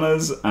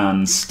bananas,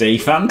 and stay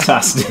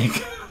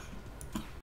fantastic.